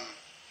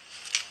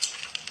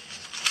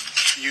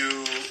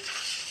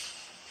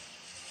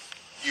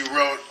you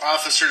wrote,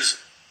 officers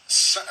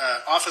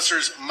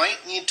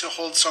might need to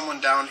hold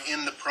someone down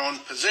in the prone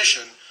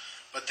position,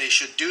 but they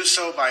should do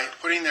so by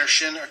putting their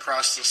shin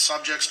across the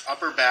subject's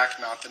upper back,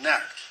 not the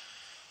neck.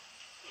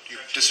 Do you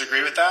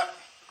disagree with that?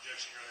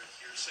 Objection, Your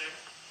Honor. Hearsay.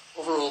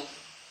 Overruled.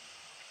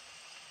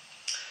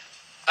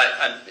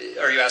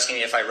 Are you asking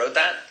me if I wrote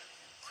that?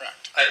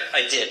 Correct.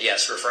 I did,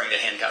 yes, referring to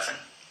handcuffing.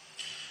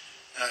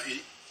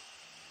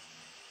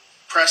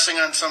 Pressing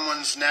on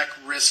someone's neck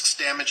risks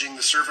damaging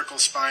the cervical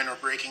spine or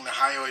breaking the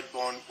hyoid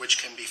bone, which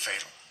can be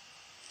fatal.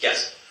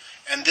 Yes.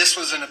 And this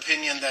was an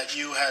opinion that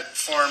you had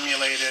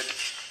formulated.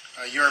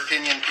 Your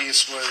opinion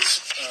piece was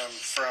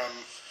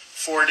from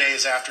 4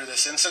 days after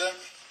this incident?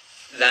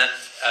 That,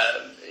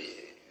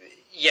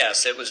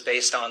 yes, it was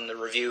based on the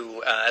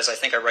review, as I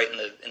think I write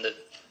in the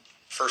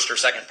first or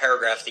second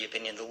paragraph of the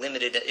opinion, the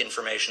limited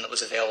information that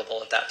was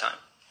available at that time.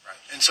 Right.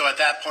 And so at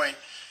that point,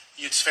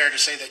 it's fair to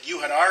say that you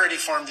had already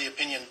formed the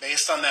opinion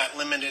based on that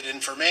limited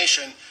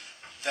information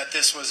that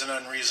this was an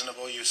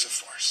unreasonable use of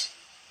force.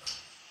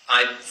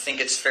 I think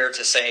it's fair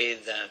to say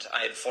that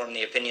I had formed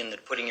the opinion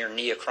that putting your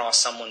knee across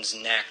someone's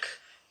neck,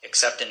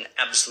 except in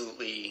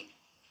absolutely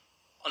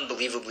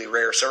unbelievably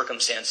rare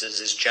circumstances,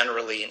 is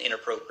generally an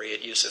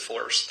inappropriate use of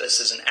force. This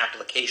is an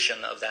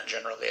application of that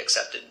generally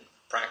accepted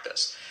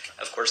practice.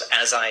 Of course,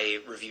 as I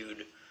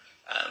reviewed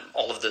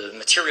all of the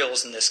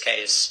materials in this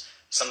case,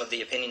 some of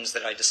the opinions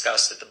that I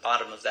discussed at the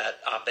bottom of that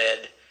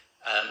op-ed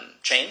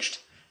changed,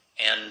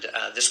 and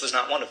this was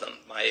not one of them.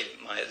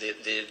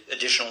 The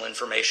additional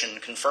information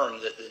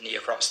confirmed that the knee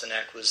across the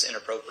neck was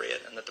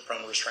inappropriate and that the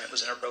prone restraint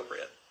was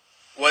inappropriate.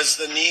 Was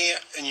the knee,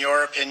 in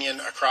your opinion,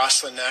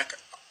 across the neck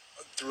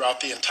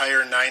throughout the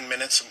entire 9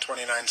 minutes and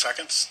 29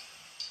 seconds?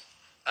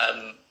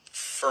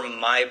 From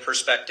my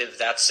perspective,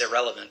 that's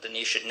irrelevant. The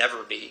knee should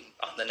never be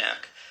on the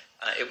neck.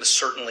 It was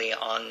certainly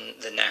on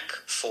the neck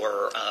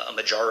for a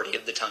majority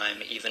of the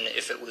time, even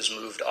if it was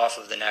moved off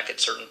of the neck at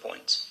certain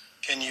points.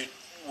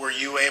 Were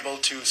you able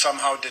to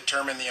somehow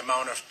determine the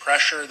amount of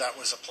pressure that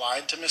was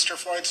applied to Mr.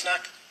 Floyd's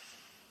neck?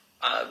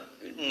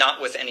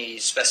 Not with any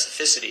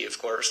specificity, of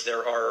course.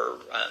 There are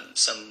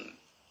some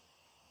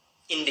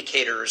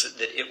indicators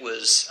that it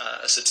was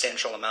a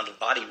substantial amount of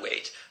body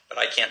weight, but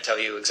I can't tell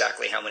you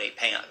exactly how many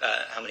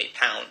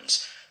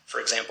pounds. For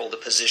example, the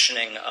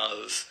positioning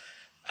of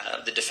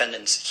the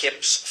defendant's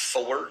hips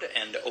forward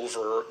and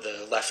over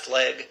the left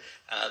leg,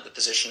 the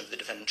position of the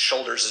defendant's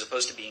shoulders as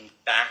opposed to being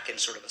back in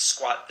sort of a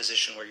squat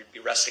position where you'd be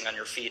resting on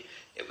your feet.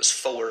 It was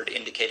forward,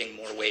 indicating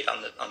more weight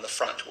on the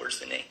front towards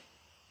the knee.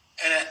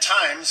 And at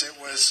times it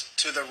was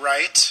to the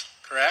right,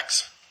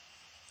 correct?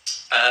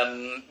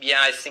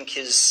 Yeah, I think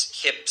his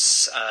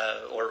hips,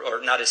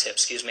 or not his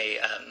hips, excuse me,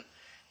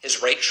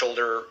 his right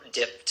shoulder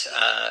dipped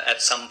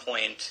at some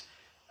point.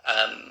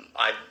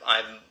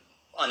 I'm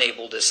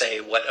unable to say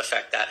what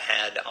effect that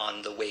had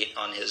on the weight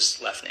on his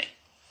left knee.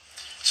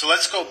 So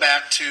let's go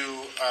back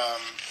to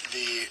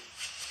the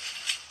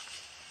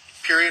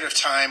period of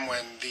time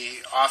when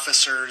the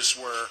officers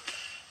were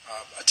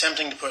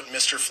attempting to put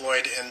Mr.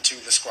 Floyd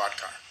into the squad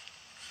car.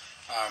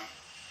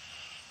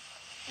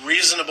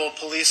 Reasonable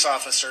police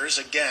officers,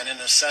 again, in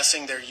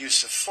assessing their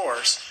use of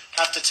force,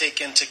 have to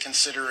take into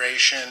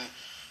consideration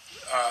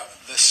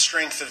the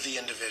strength of the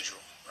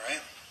individual,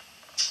 right?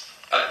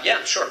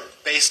 Yeah, sure.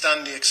 Based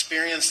on the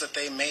experience that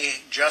they may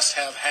just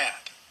have had,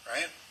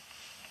 right?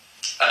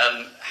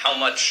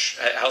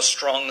 How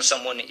strong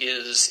someone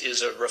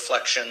is a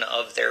reflection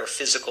of their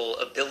physical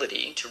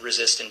ability to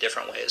resist in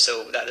different ways.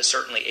 So that is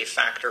certainly a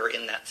factor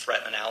in that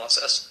threat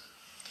analysis.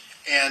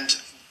 And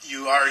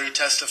you already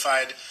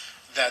testified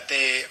that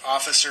a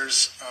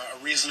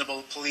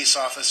reasonable police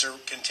officer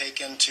can take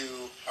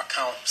into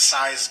account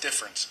size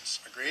differences.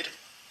 Agreed?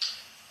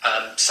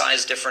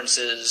 Size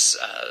differences,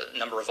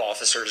 number of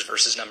officers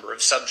versus number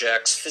of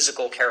subjects,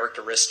 physical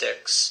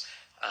characteristics,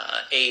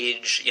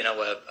 age. A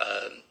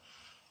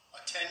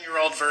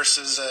 10-year-old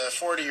versus a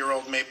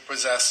 40-year-old may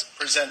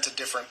present a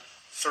different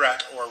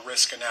threat or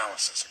risk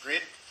analysis.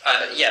 Agreed?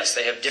 Yes,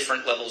 they have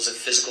different levels of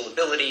physical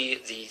ability,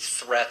 the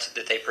threat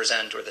that they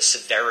present or the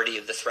severity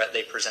of the threat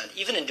they present,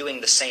 even in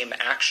doing the same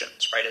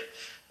actions, right?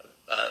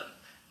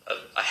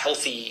 A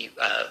healthy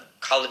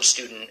college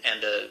student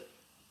and a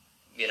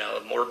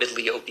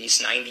morbidly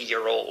obese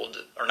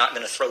 90-year-old are not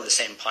going to throw the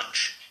same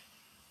punch.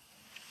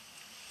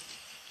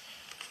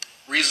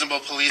 Reasonable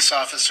police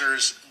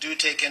officers do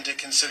take into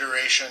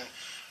consideration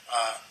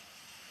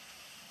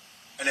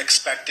an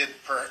expected,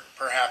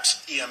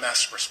 perhaps,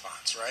 EMS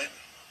response, right?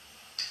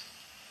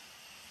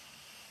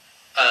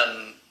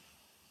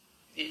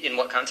 In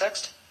what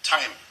context?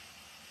 Time.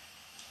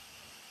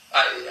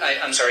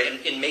 I'm sorry,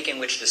 in making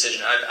which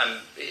decision?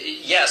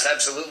 Yes,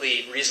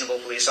 absolutely, reasonable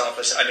police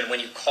officer. I mean, when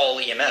you call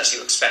EMS,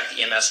 you expect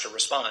EMS to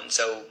respond.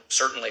 So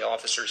certainly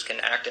officers can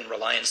act in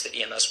reliance that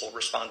EMS will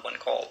respond when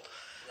called.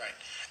 Right.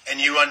 And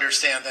you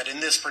understand that in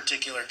this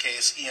particular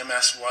case,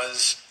 EMS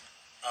was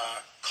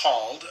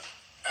called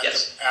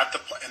yes.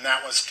 And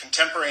that was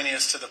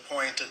contemporaneous to the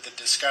point of the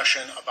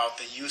discussion about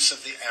the use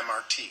of the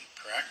MRT,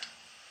 correct?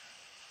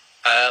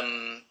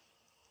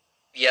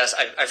 Yes,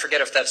 I forget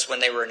if that's when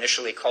they were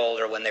initially called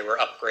or when they were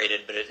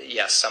upgraded, but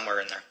yes, somewhere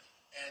in there.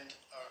 And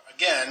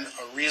again,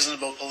 a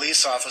reasonable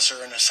police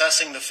officer in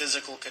assessing the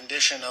physical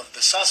condition of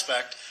the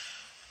suspect,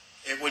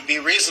 it would be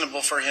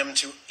reasonable for him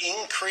to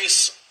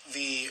increase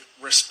the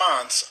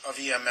response of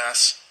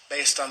EMS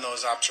based on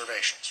those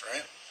observations,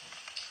 right?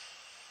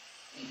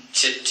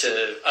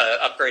 To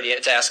upgrade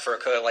it, to ask for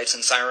a lights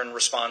and siren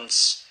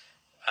response,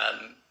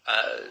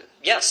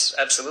 yes,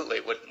 absolutely.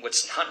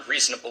 What's not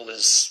reasonable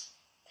is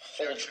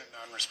Objection,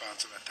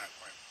 non-responsive at that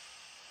point.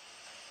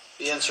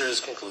 The answer is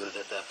concluded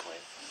at that point.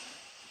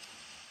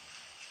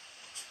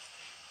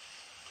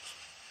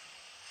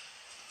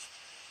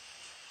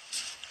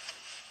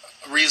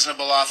 A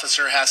reasonable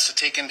officer has to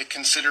take into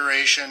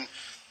consideration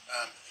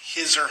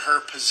his or her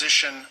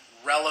position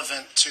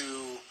relevant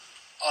to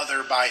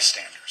other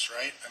bystanders,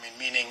 right? I mean,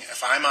 meaning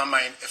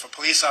if a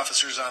police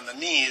officer's on the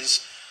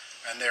knees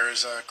and there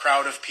is a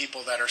crowd of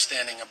people that are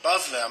standing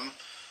above them,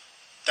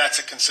 that's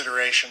a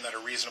consideration that a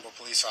reasonable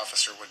police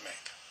officer would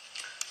make.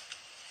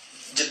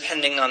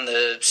 Depending on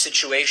the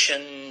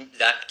situation,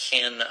 that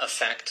can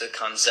affect a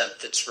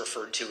concept that's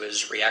referred to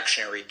as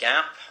reactionary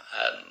gap.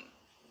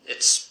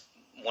 It's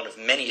one of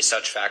many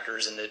such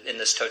factors in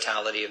this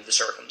totality of the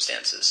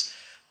circumstances.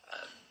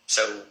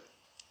 So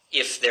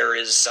if there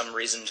is some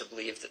reason to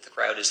believe that the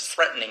crowd is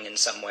threatening in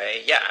some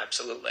way, yeah,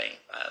 absolutely.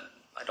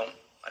 I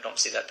don't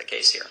see that the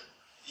case here.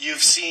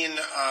 You've seen,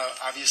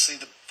 obviously,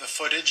 the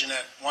footage, and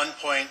at one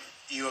point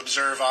you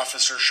observe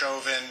Officer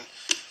Chauvin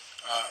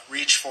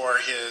reach for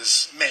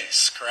his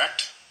mace,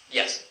 correct?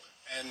 Yes.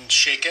 And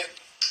shake it?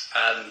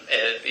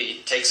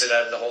 He takes it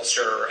out of the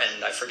holster,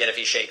 and I forget if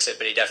he shakes it,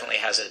 but he definitely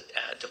has it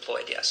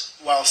deployed, yes.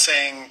 While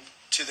saying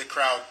to the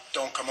crowd,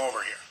 don't come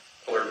over here.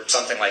 Or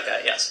something like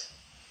that, yes.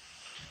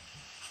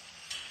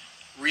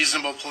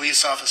 Reasonable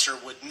police officer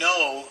would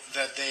know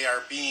that they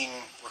are being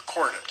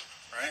recorded,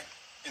 right,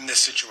 in this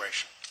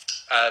situation.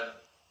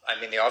 I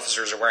mean, the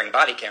officers are wearing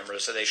body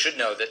cameras, so they should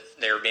know that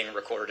they're being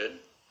recorded.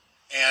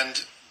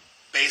 And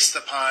based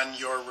upon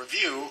your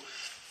review,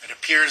 it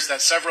appears that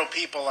several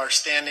people are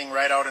standing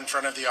right out in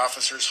front of the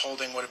officers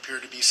holding what appear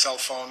to be cell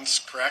phones,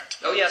 correct?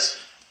 Oh, yes.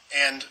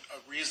 And a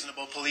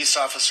reasonable police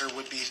officer who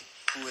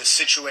is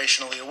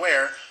situationally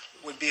aware,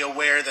 would be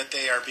aware that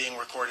they are being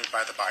recorded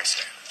by the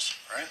bystanders,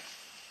 right?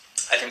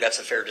 I think that's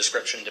a fair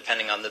description,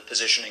 depending on the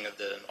positioning of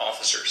the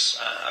officers.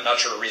 I'm not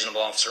sure a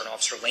reasonable officer in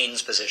Officer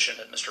Lane's position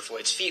at Mr.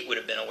 Floyd's feet would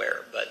have been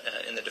aware, but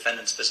in the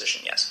defendant's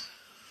position, yes.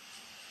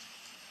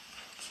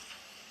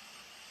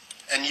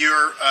 And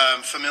you're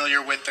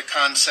familiar with the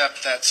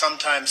concept that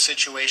sometimes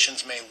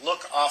situations may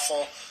look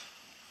awful,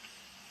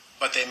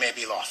 but they may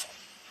be lawful.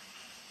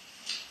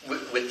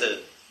 With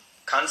the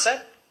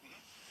concept?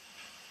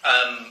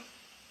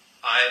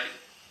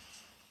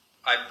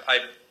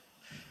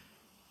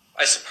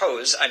 I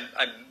suppose.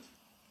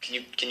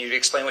 Can you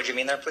explain what you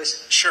mean there,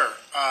 please? Sure.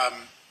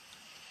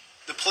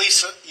 The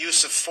police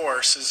use of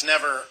force is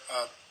never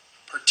a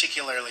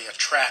particularly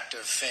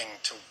attractive thing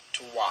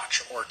to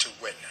watch or to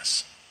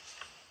witness.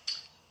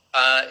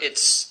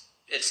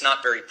 It's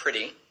not very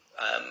pretty.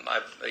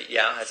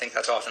 I think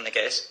that's often the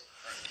case.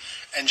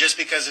 And just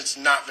because it's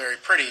not very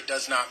pretty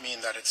does not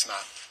mean that it's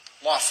not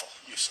lawful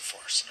use of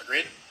force.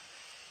 Agreed?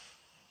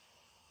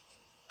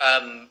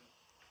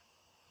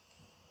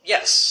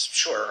 Yes,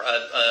 sure.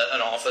 An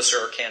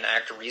officer can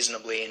act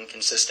reasonably and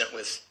consistent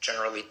with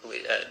generally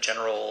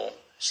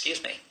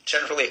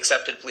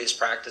accepted police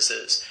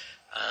practices,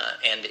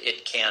 and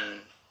it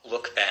can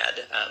look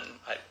bad.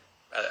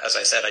 As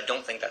I said, I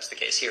don't think that's the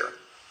case here.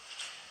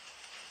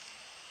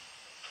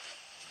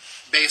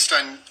 based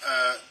on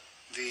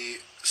the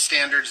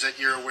standards that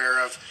you're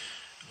aware of,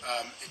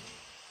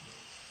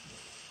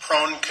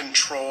 prone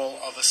control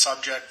of a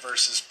subject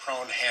versus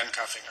prone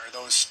handcuffing? Are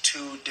those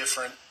two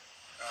different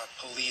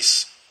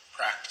police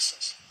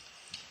practices?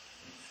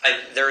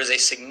 There is a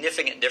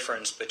significant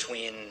difference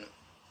between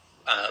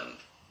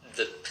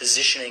the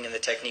positioning and the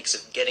techniques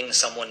of getting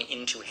someone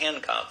into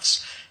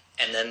handcuffs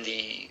and then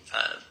the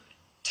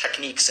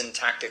techniques and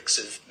tactics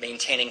of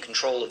maintaining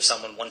control of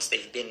someone once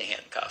they've been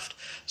handcuffed.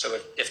 So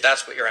if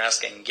that's what you're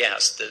asking,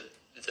 yes, the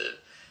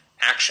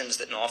actions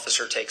that an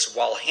officer takes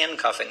while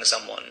handcuffing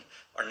someone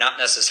are not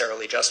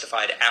necessarily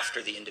justified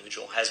after the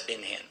individual has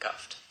been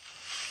handcuffed.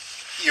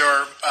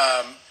 You're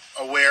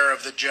aware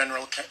of the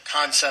general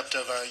concept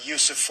of a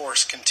use of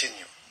force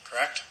continuum,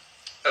 correct?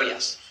 Oh,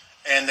 yes.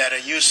 And that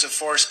a use of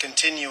force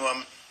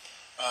continuum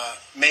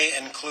may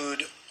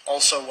include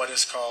also what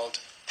is called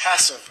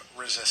passive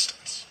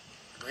resistance.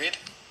 Agreed?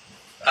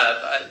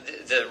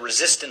 The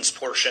resistance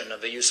portion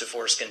of a use of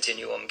force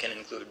continuum can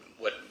include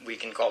what we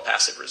can call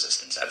passive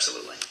resistance,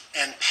 absolutely.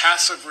 And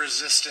passive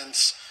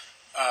resistance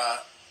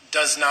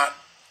does not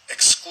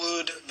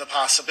exclude the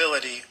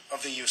possibility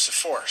of the use of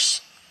force.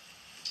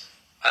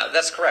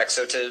 That's correct.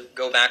 So to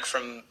go back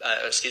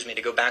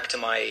to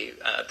my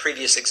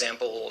previous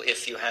example,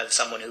 if you have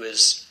someone who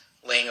is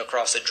laying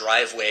across a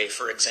driveway,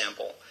 for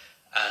example,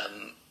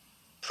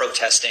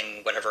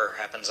 protesting whatever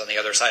happens on the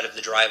other side of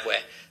the driveway,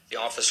 the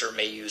officer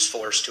may use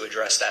force to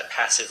address that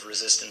passive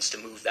resistance to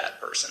move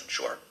that person,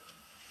 sure.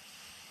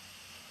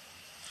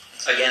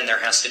 Again, there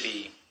has to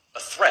be a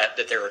threat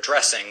that they're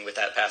addressing with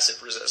that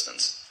passive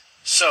resistance.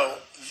 So,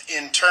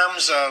 in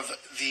terms of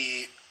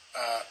the,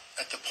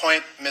 at the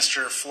point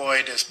Mr.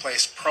 Floyd is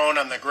placed prone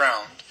on the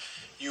ground,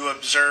 do you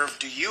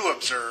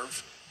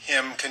observe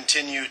him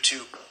continue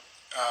to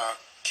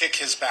kick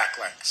his back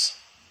legs?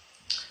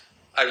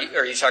 Are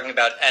you talking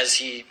about as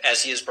he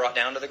is brought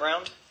down to the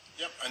ground?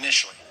 Yep,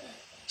 initially.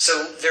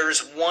 So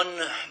there's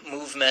one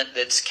movement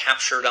that's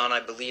captured on, I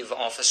believe,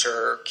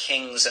 Officer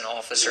King's and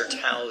Officer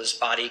Tao's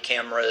body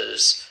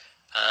cameras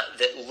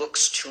that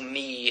looks to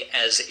me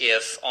as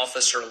if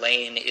Officer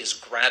Lane is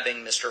grabbing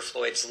Mr.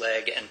 Floyd's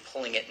leg and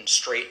pulling it and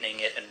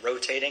straightening it and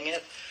rotating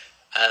it.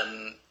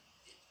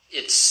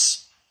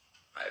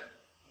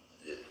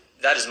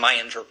 That is my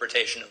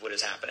interpretation of what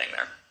is happening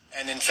there.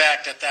 And in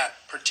fact, at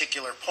that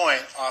particular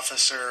point,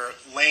 Officer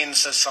Lane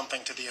says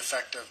something to the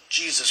effect of,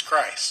 Jesus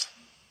Christ.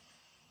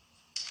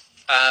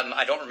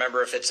 I don't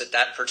remember if it's at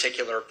that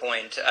particular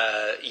point.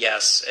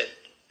 Yes,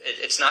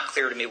 it's not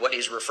clear to me what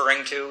he's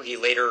referring to. He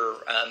later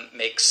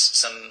makes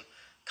some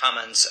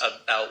comments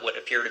about what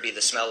appear to be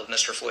the smell of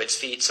Mr. Floyd's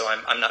feet, so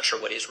I'm not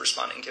sure what he's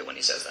responding to when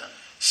he says that.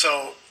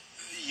 So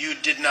you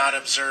did not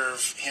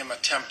observe him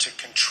attempt to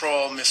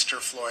control Mr.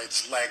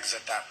 Floyd's legs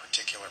at that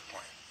particular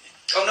point?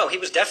 Oh, no, he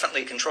was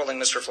definitely controlling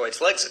Mr. Floyd's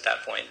legs at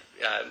that point.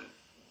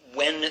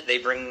 When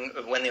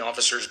the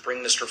officers bring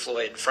Mr.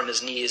 Floyd from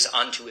his knees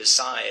onto his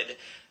side,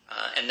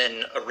 and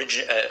then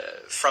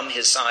from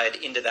his side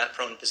into that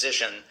prone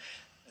position,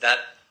 that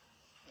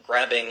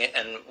grabbing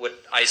and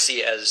what I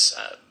see as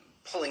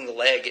pulling the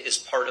leg is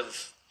part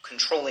of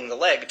controlling the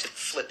leg to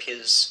flip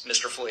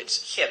Mr.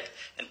 Floyd's hip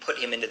and put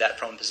him into that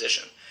prone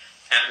position,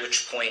 at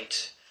which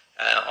point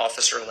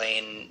Officer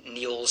Lane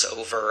kneels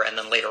over and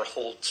then later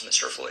holds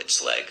Mr.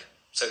 Floyd's leg.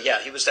 So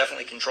yeah, he was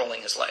definitely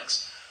controlling his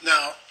legs.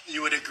 Now,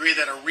 you would agree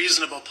that a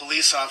reasonable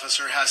police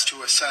officer has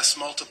to assess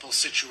multiple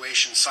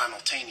situations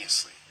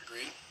simultaneously,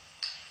 agreed?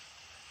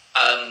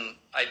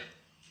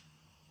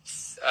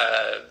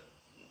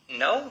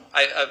 No.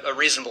 A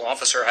reasonable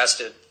officer has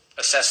to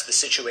assess the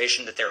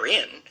situation that they're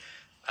in.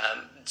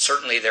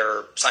 Certainly there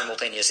are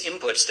simultaneous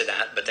inputs to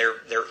that, but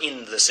they're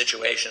in the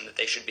situation that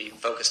they should be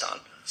focused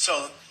on.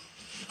 So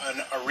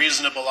a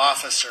reasonable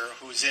officer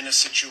who's in a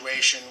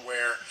situation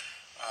where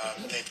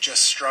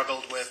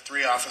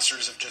three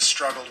officers have just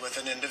struggled with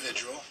an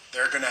individual,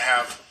 they're going to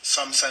have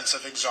some sense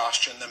of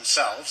exhaustion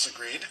themselves,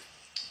 agreed?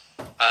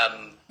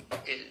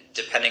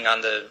 Depending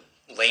on the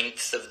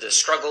length of the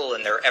struggle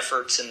and their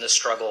efforts in the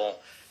struggle,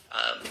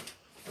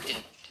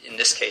 in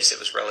this case it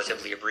was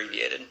relatively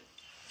abbreviated.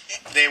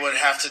 They would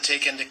have to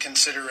take into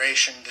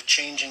consideration the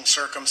changing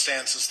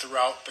circumstances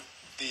throughout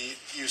the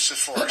use of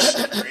force,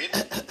 agreed?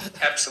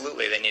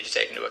 Absolutely, they need to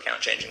take into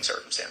account changing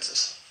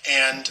circumstances.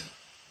 And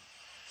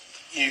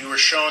you were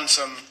shown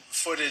some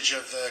footage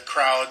of the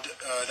crowd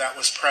that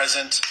was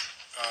present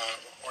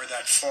or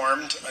that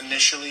formed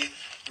initially.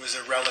 It was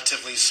a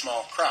relatively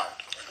small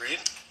crowd, agreed?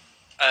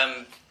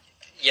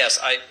 Yes,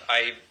 I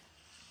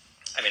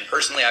mean,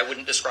 personally, I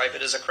wouldn't describe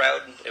it as a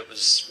crowd. It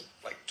was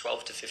like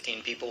 12 to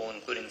 15 people,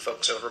 including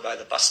folks over by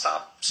the bus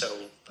stop,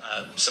 so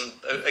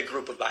a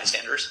group of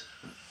bystanders.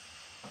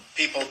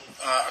 People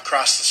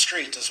across the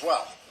street as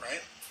well,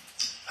 right?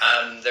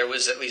 There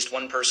was at least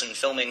one person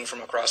filming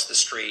from across the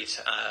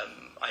street.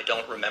 I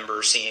don't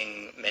remember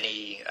seeing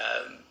many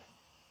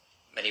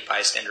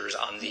bystanders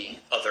on the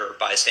other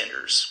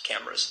bystanders'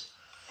 cameras.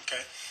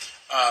 Okay.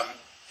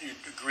 You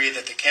agree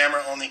that the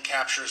camera only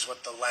captures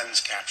what the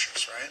lens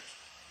captures, right?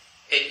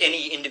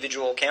 Any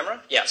individual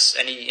camera? Yes,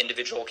 any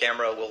individual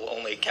camera will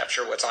only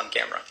capture what's on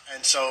camera.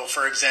 And so,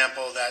 for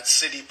example, that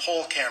city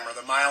pole camera,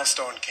 the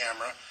milestone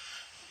camera,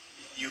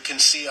 you can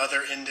see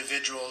other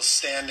individuals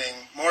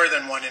standing, more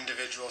than one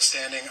individual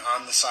standing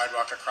on the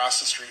sidewalk across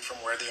the street from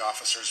where the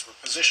officers were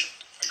positioned.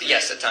 Agreed?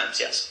 Yes, at times,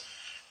 yes.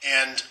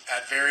 And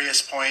at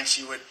various points,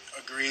 you would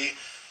agree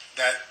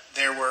that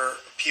there were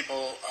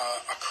people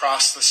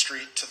across the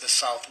street to the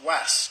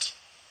southeast,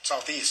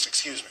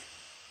 excuse me.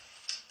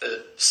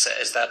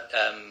 Is that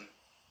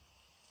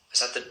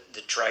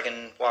the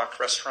Dragon Walk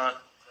restaurant?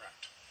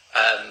 Correct.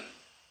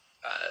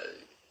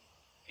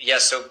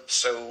 Yes.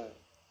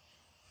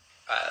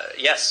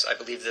 Yes, I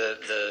believe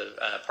the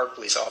park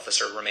police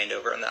officer remained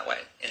over in that way,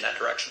 in that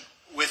direction.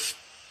 With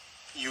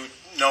you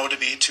know to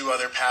be two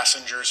other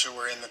passengers who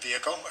were in the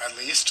vehicle, at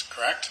least,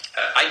 correct?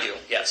 I do.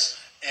 Yes.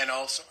 And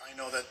also, I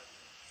know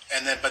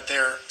that, but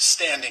they're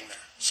standing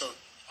there. So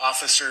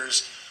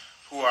officers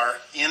who are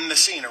in the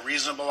scene, a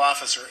reasonable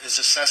officer, is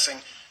assessing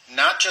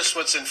not just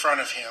what's in front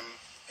of him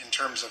in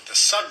terms of the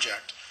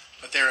subject,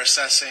 but they're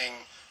assessing,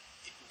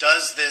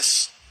 does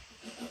this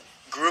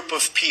group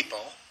of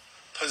people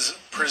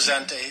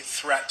present a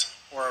threat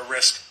or a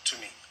risk to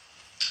me?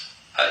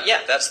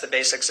 Yeah, that's the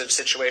basics of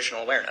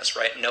situational awareness,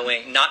 right?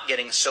 Knowing, not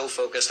getting so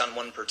focused on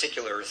one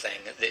particular thing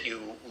that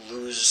you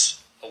lose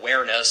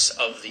awareness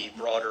of the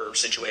broader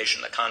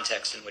situation, the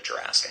context in which you're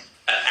acting.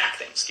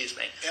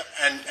 Yep.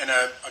 And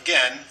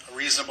again, a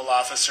reasonable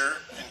officer,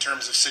 in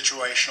terms of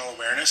situational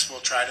awareness, will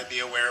try to be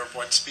aware of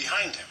what's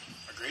behind him.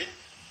 Agreed?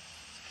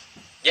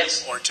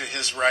 Yes. Or to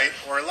his right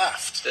or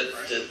left.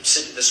 The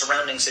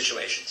surrounding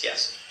situations,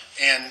 yes.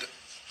 And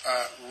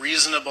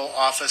reasonable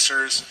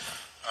officers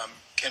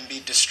can be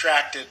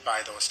distracted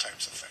by those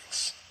types of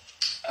things.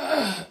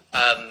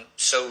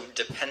 So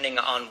depending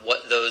on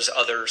what those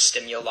other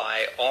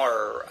stimuli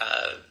are,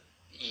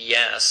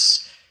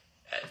 yes.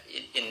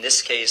 In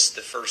this case,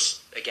 the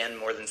first, again,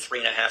 more than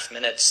 3.5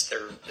 minutes,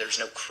 there's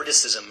no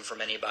criticism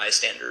from any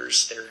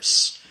bystanders.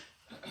 There's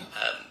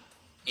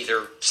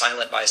either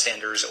silent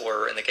bystanders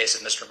or, in the case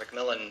of Mr.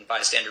 McMillan,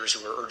 bystanders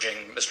who were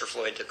urging Mr.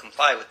 Floyd to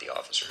comply with the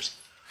officers.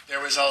 There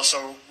was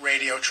also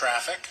radio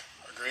traffic,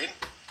 agreed?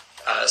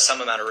 Some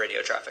amount of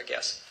radio traffic,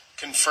 yes.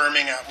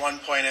 Confirming at one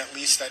point at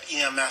least that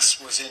EMS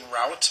was en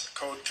route,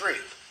 code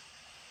 3.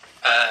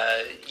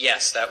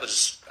 Yes, that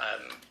was,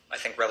 I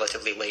think,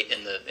 relatively late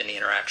in the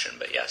interaction,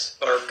 but yes.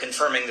 Or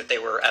confirming that they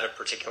were at a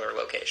particular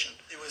location.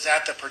 It was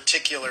at the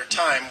particular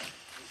time.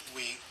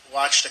 We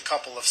watched a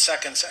couple of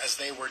seconds as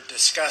they were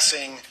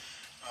discussing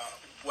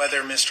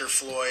whether Mr.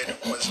 Floyd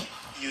was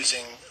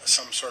using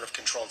some sort of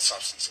controlled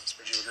substances.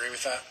 Would you agree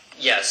with that?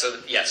 Yeah,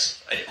 so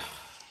yes, I do.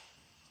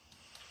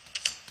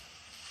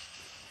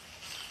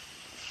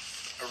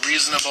 A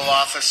reasonable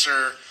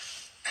officer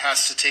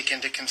has to take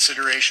into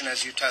consideration,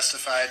 as you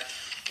testified,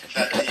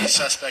 that the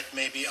suspect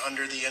may be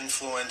under the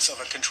influence of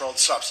a controlled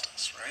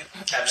substance, right?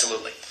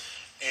 Absolutely.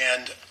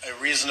 And a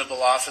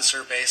reasonable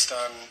officer, based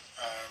on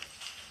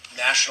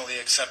nationally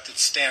accepted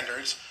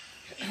standards,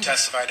 you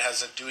testified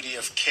has a duty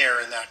of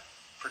care in that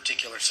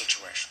particular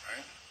situation,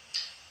 right?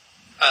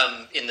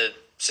 In the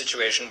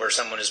situation where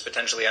someone is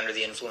potentially under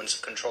the influence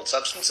of controlled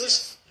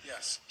substances?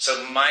 Yes.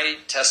 So my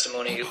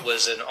testimony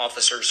was an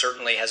officer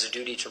certainly has a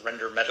duty to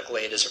render medical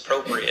aid as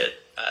appropriate.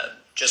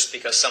 Just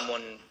because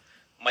someone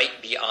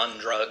might be on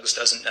drugs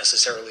doesn't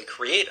necessarily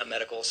create a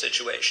medical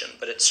situation,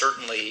 but it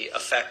certainly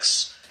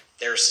affects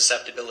their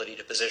susceptibility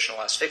to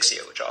positional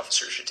asphyxia, which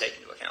officers should take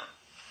into account.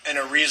 And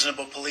a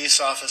reasonable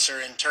police officer,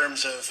 in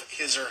terms of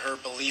his or her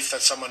belief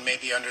that someone may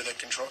be under the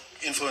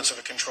influence of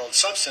a controlled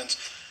substance,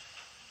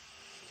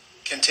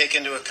 can take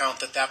into account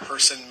that that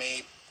person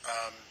may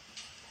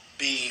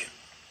be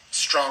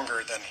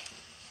stronger than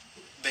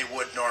they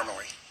would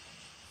normally.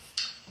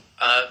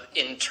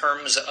 In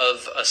terms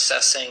of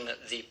assessing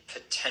the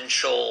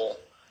potential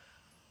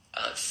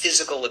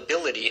physical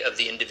ability of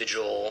the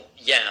individual,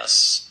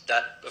 yes,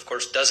 that of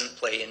course doesn't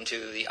play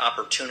into the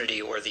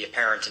opportunity or the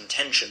apparent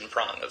intention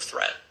prong of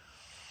threat.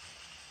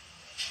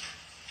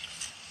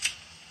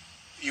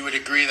 You would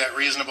agree that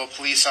reasonable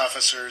police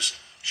officers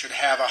should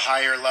have a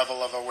higher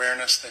level of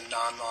awareness than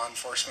non-law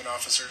enforcement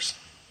officers?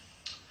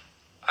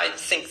 I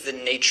think the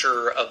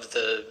nature of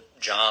the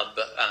job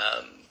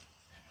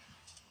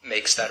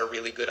makes that a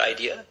really good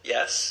idea,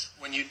 yes.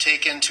 When you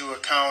take into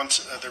account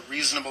the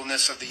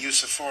reasonableness of the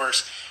use of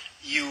force,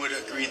 you would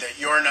agree that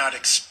you're not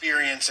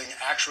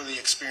actually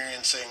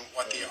experiencing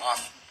what the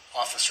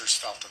officers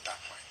felt at that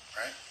point,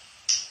 right?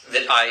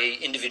 That I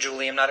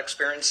individually am not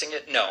experiencing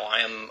it? No,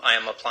 I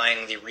am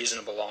applying the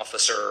reasonable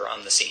officer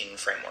on the scene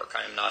framework.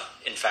 I am not,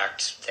 in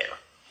fact, there.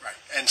 Right,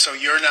 and so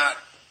you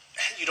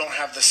don't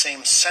have the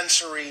same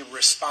sensory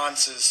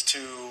responses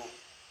to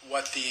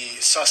what the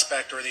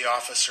suspect or the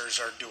officers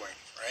are doing,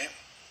 right?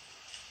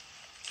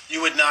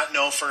 You would not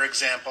know, for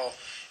example,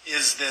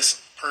 is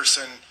this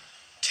person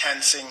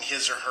tensing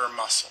his or her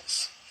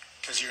muscles,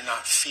 because you're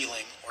not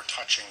feeling or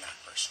touching that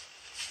person.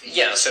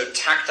 Yeah, so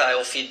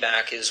tactile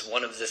feedback is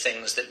one of the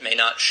things that may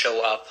not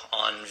show up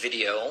on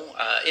video.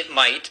 It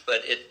might,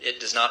 but it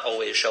does not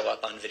always show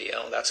up on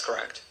video. That's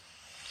correct.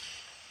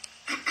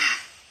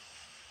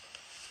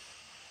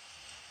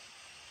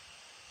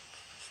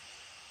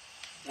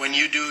 When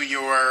you do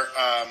your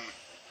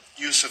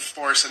use of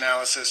force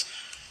analysis,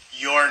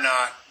 you're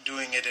not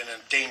doing it in a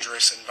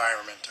dangerous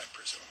environment, I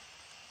presume.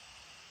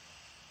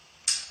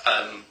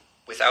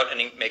 Without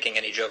making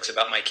any jokes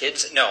about my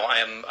kids, no,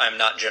 I'm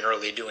not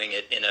generally doing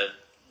it in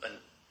an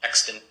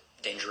extant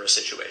dangerous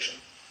situation.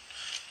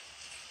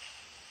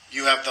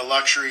 You have the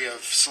luxury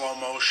of slow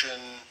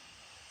motion,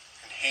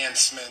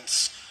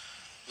 enhancements,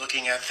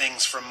 looking at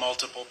things from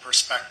multiple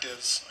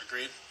perspectives.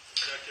 Agreed?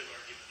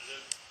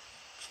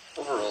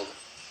 Overruled.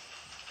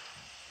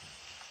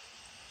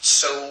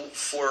 So,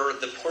 for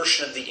the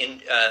portion of the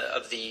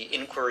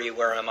inquiry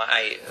where I'm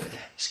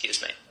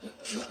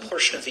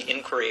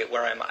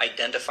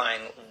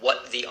identifying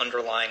what the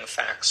underlying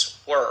facts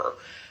were,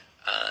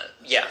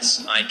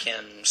 yes, I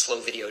can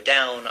slow video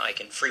down. I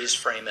can freeze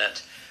frame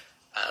it.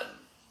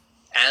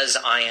 As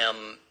I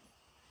am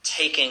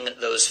taking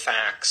those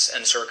facts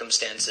and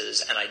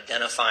circumstances and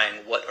identifying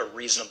what a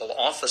reasonable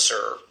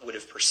officer would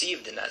have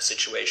perceived in that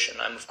situation,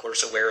 I'm of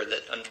course aware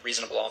that a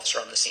reasonable officer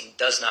on the scene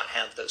does not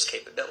have those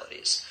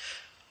capabilities.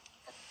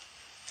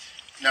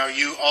 Now,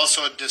 you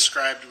also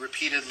described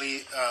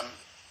repeatedly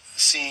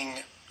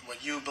seeing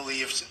what you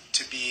believed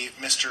to be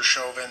Mr.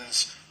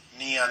 Chauvin's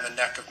knee on the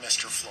neck of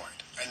Mr.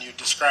 Floyd, and you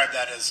described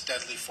that as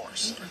deadly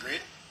force.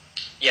 Agreed?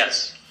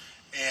 Yes.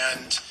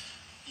 And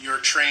you're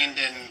trained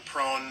in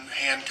prone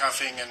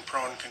handcuffing and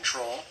prone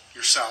control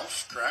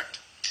yourself, correct?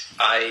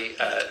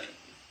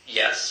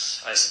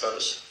 Yes, I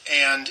suppose.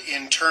 And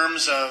in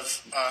terms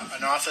of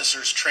an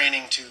officer's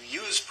training to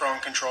use prone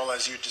control,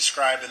 as you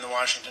described in the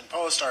Washington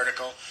Post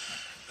article,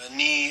 the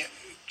knee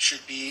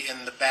should be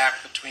in the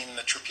back between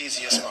the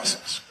trapezius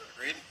muscles.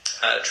 Agreed?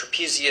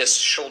 Trapezius,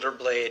 shoulder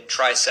blade,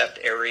 tricep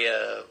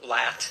area,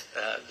 lat,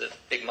 the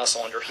big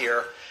muscle under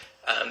here.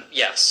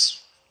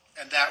 Yes.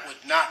 And that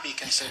would not be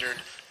considered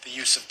the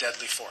use of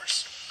deadly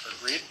force.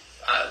 Agreed?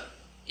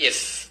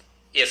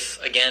 If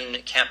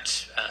again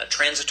kept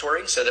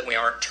transitory, so that we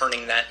aren't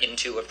turning that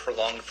into a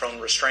prolonged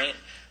prone restraint,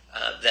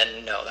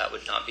 then no, that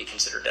would not be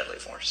considered deadly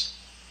force.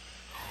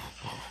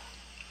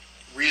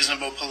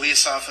 Reasonable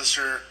police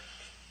officer,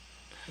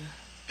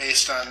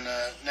 based on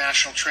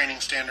national training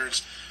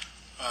standards,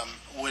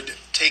 would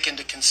take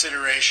into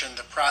consideration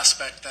the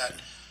prospect that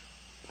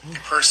the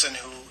person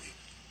who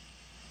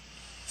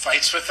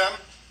fights with them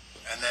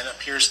and then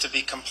appears to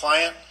be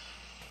compliant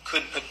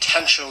could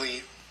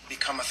potentially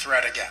become a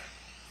threat again.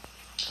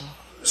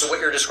 So what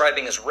you're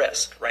describing is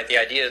risk, right? The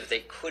idea that they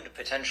could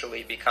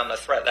potentially become a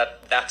threat,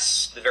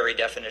 that's the very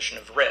definition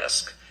of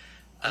risk.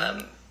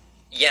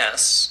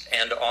 Yes,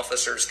 and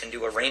officers can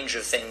do a range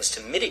of things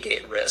to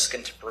mitigate risk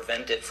and to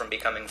prevent it from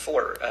becoming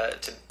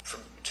to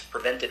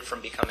prevent it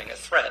from becoming a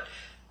threat.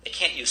 They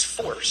can't use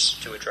force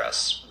to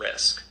address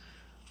risk.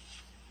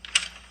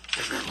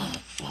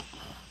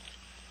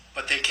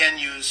 But they can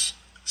use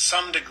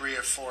some degree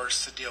of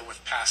force to deal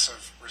with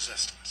passive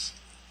resistance.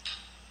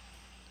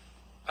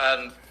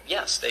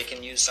 Yes, they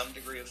can use some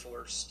degree of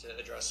force to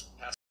address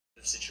passive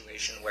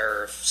situation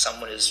where if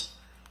someone is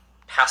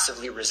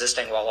passively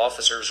resisting while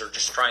officers are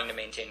just trying to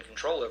maintain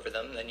control over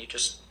them, then you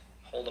just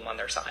hold them on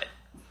their side.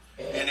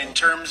 And in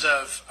terms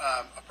of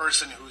a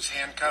person who's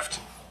handcuffed,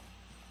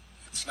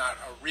 it's not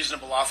a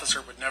reasonable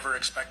officer would never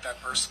expect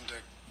that person to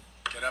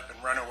get up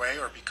and run away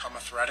or become a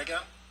threat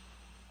again?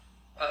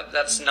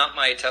 That's not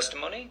my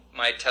testimony.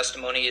 My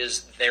testimony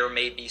is there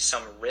may be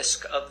some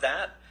risk of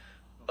that,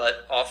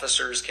 but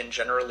officers can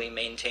generally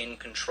maintain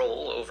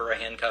control over a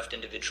handcuffed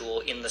individual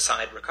in the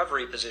side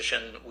recovery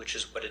position, which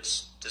is what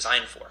it's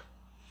designed for.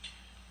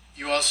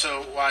 You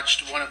also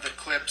watched one of the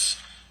clips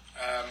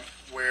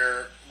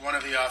where one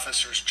of the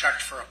officers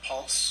checked for a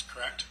pulse,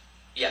 correct?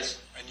 Yes.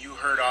 And you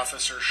heard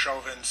Officer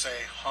Chauvin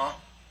say, huh?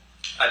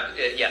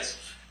 Yes.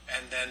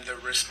 And then the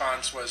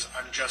response was,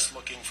 I'm just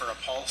looking for a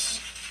pulse?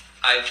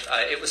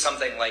 It was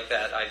something like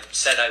that. I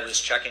said I was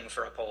checking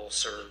for a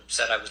pulse, or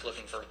said I was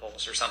looking for a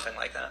pulse, or something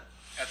like that.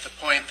 At the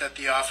point that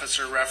the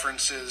officer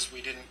references,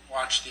 we didn't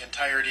watch the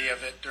entirety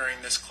of it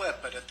during this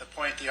clip, but at the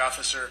point the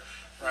officer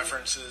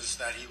references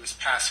that he was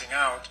passing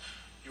out,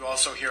 you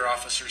also hear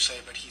officers say,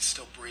 but he's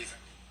still breathing.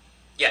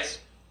 Yes.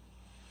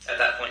 At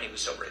that point, he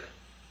was still breathing.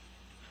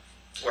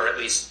 Or at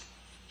least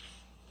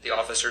the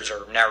officers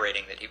are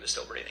narrating that he was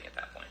still breathing at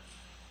that point.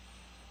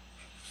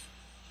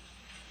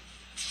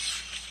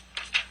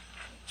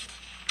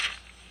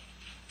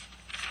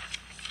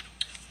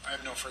 I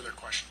have no further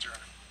questions, Your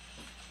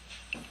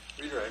Honor.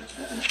 Redirect.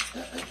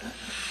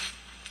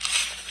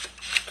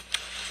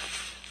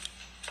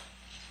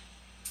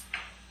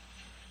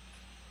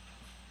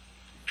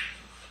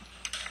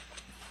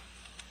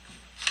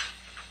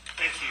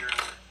 Thank you, Your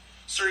Honor.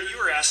 Sir, you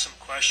were asked some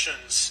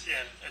questions,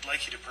 and I'd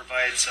like you to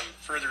provide some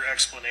further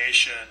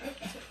explanation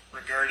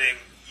regarding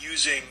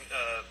using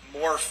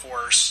more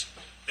force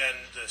than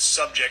the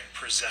subject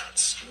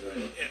presents.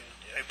 And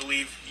I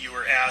believe you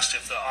were asked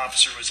if the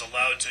officer was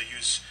allowed to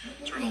use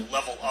sort of a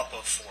level up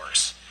of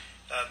force.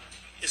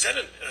 Is that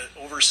an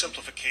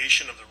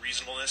oversimplification of the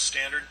reasonableness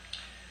standard?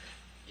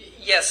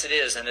 Yes, it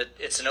is, and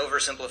it's an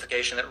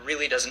oversimplification that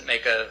really doesn't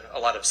make a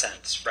lot of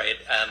sense, right?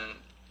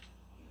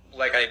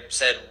 Like I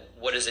said,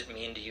 what does it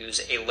mean to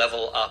use a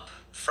level up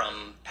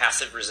from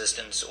passive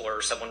resistance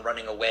or someone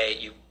running away?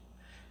 You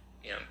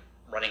know,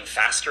 running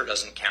faster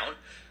doesn't count.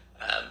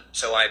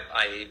 So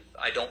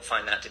I don't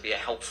find that to be a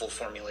helpful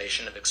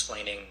formulation of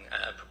explaining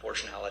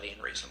proportionality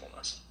and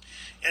reasonableness.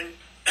 And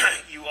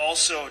you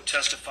also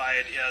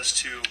testified as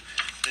to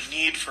the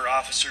need for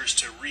officers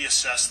to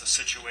reassess the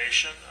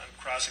situation on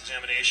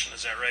cross-examination.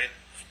 Is that right?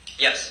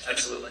 Yes,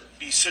 absolutely.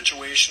 Be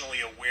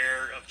situationally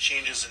aware of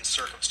changes in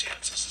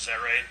circumstances. Is that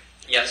right?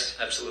 Yes,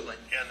 absolutely.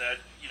 And that,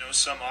 you know,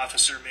 some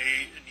officer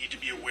may need to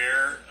be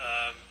aware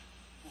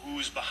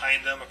who's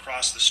behind them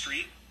across the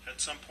street at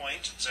some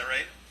point. Is that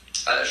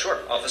right? Sure.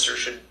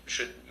 Officers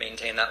should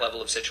maintain that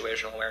level of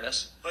situational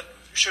awareness. But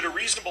should a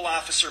reasonable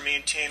officer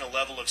maintain a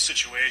level of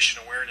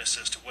situation awareness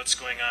as to what's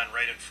going on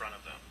right in front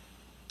of them?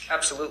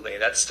 Absolutely.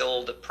 That's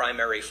still the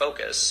primary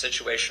focus.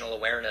 Situational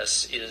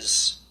awareness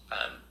is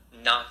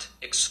not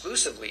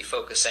exclusively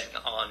focusing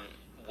on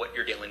what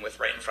you're dealing with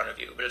right in front of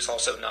you, but it's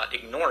also not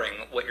ignoring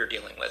what you're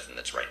dealing with and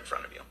that's right in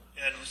front of you.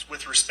 And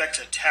with respect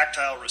to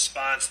tactile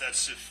response,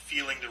 that's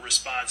feeling the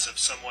response of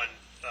someone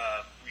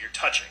you're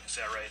touching. Is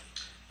that right?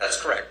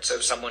 That's correct. So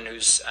someone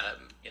who's,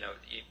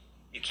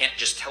 you can't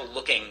just tell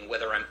looking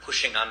whether I'm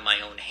pushing on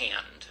my own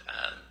hand.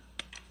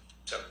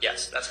 So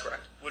yes, that's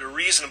correct. Would a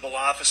reasonable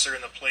officer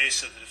in the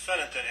place of the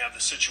defendant then have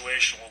the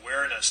situational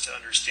awareness to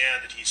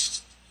understand that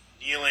he's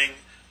kneeling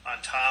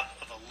on top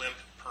of a limp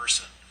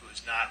person who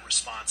is not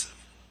responsive?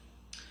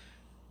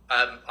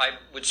 I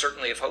would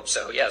certainly have hoped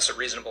so. Yes, a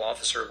reasonable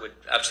officer would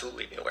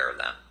absolutely be aware of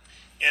that.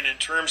 And in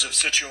terms of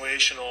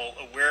situational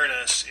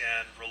awareness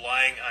and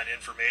relying on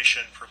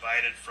information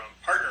provided from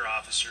partner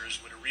officers,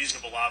 would a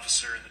reasonable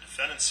officer in the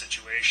defendant's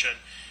situation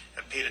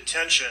have paid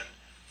attention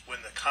when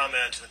the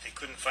comment that they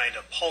couldn't find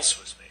a pulse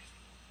was made?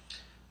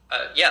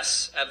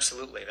 Yes,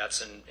 absolutely.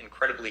 That's an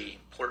incredibly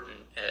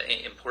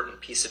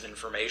important piece of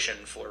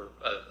information for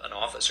an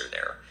officer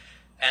there,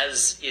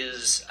 as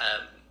is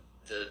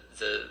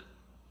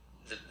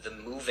the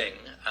moving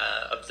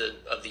of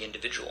the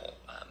individual.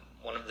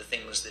 One of the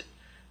things that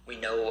we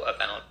know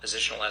about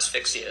positional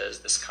asphyxia is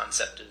this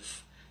concept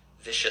of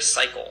vicious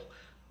cycle,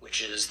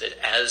 which is that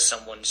as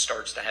someone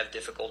starts to have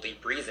difficulty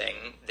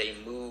breathing, they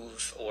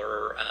move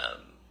or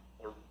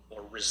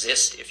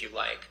resist, if you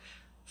like,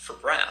 for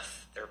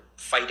breath. They're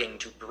fighting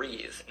to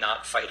breathe,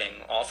 not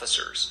fighting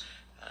officers.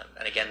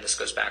 And again, this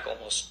goes back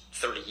almost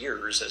 30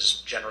 years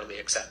as generally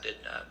accepted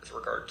with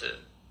regard to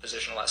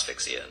positional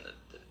asphyxia and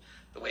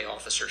the way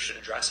officers should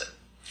address it.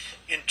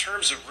 In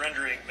terms of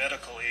rendering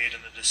medical aid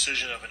and the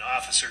decision of an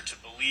officer to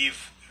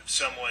believe if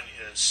someone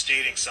is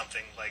stating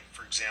something like,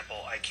 for example,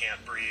 I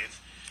can't breathe,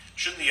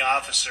 shouldn't the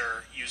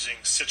officer, using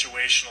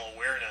situational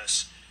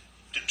awareness,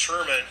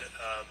 determine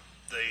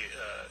the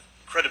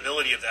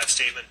credibility of that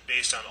statement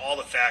based on all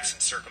the facts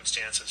and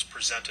circumstances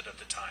presented at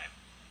the time?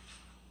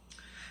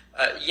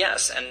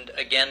 Yes, and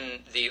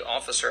again, the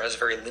officer has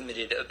very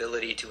limited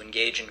ability to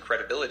engage in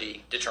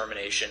credibility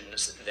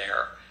determinations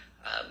there.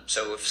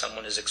 So if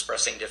someone is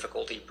expressing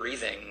difficulty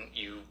breathing,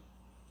 you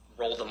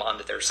roll them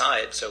onto their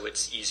side so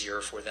it's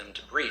easier for them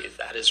to breathe.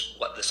 That is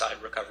what the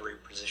side recovery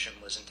position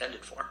was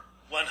intended for.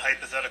 One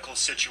hypothetical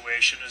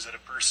situation is that a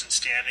person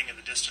standing in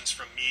the distance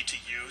from me to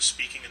you,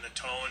 speaking in the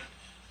tone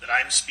that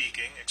I'm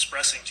speaking,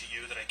 expressing to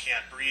you that I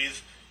can't breathe,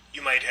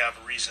 you might have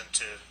a reason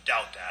to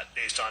doubt that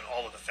based on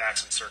all of the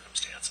facts and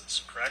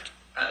circumstances, correct?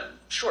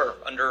 Sure.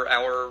 Under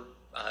our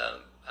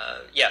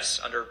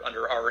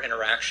under our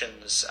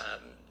interactions,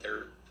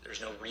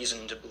 there's no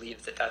reason to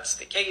believe that that's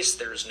the case.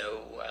 There's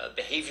no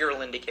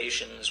behavioral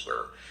indications.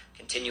 We're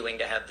continuing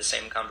to have the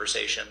same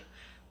conversation.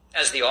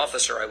 As the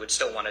officer, I would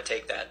still want to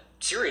take that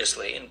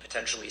seriously and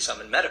potentially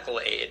summon medical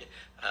aid,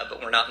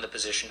 but we're not in the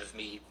position of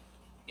me,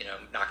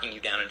 knocking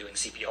you down and doing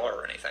CPR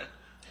or anything.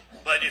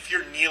 But if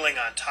you're kneeling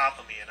on top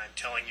of me and I'm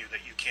telling you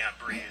that you can't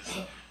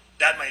breathe,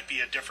 that might be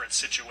a different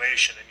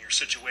situation, and your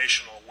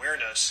situational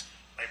awareness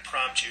might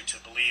prompt you to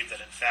believe that,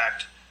 in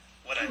fact,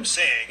 what I'm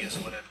saying is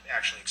what I'm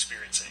actually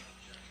experiencing.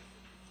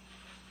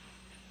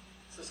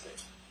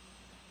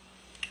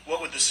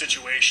 What would the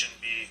situation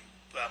be?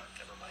 Well,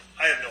 never mind.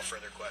 I have no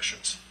further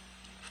questions.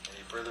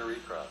 Any further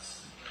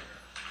recross?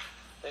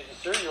 Thank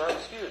you, sir. You are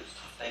excused.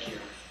 Thank you.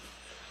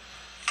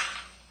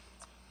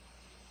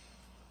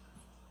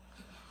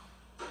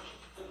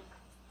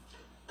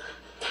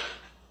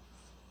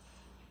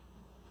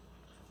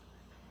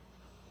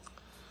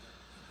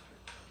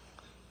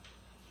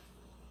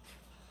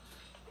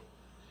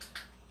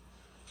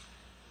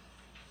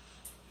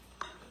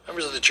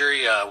 Members of the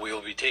jury, we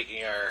will be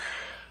taking our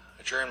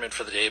adjournment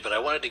for the day, but I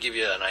wanted to give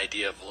you an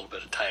idea of a little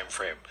bit of time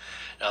frame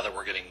now that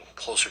we're getting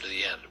closer to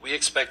the end. We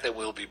expect that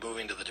we'll be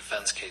moving to the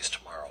defense case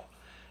tomorrow,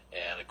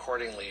 and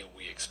accordingly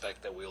we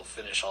expect that we'll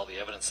finish all the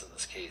evidence in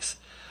this case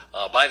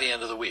by the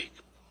end of the week.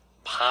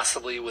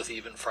 possibly with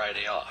even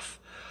Friday off.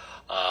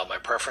 My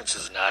preference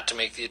is not to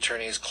make the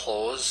attorneys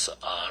close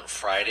on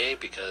Friday,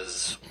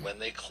 because when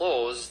they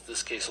close,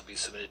 this case will be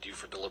submitted to you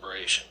for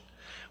deliberation,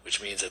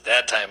 which means at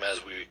that time,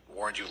 as we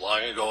warned you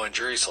long ago in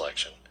jury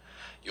selection,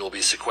 you will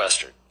be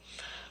sequestered.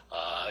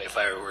 If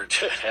I were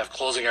to have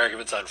closing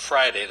arguments on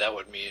Friday, that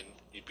would mean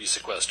you'd be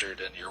sequestered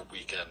in your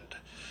weekend,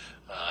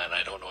 and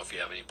I don't know if you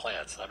have any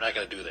plans. I'm not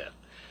going to do that.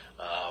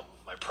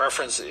 My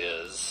preference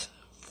is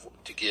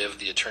to give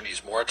the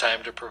attorneys more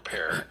time to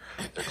prepare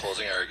their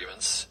closing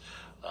arguments,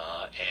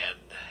 and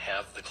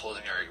have the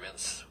closing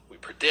arguments, we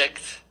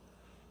predict,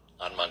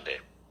 on Monday.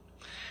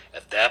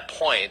 At that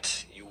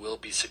point, you will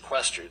be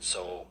sequestered,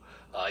 so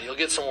you'll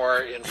get some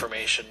more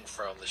information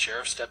from the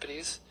sheriff's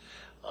deputies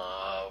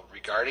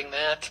regarding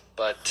that,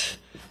 but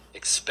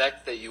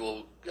expect that you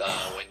will,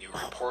 when you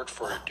report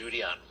for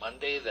duty on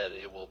Monday, that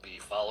it will be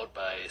followed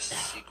by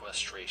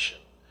sequestration.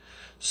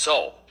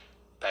 So,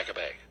 pack a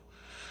bag.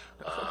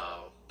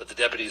 But the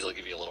deputies will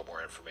give you a little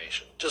more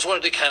information. Just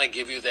wanted to kind of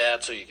give you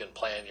that so you can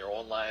plan your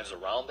own lives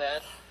around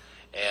that.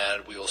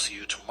 And we will see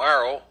you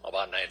tomorrow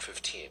about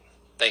 9:15.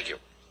 Thank you.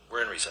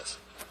 We're in recess.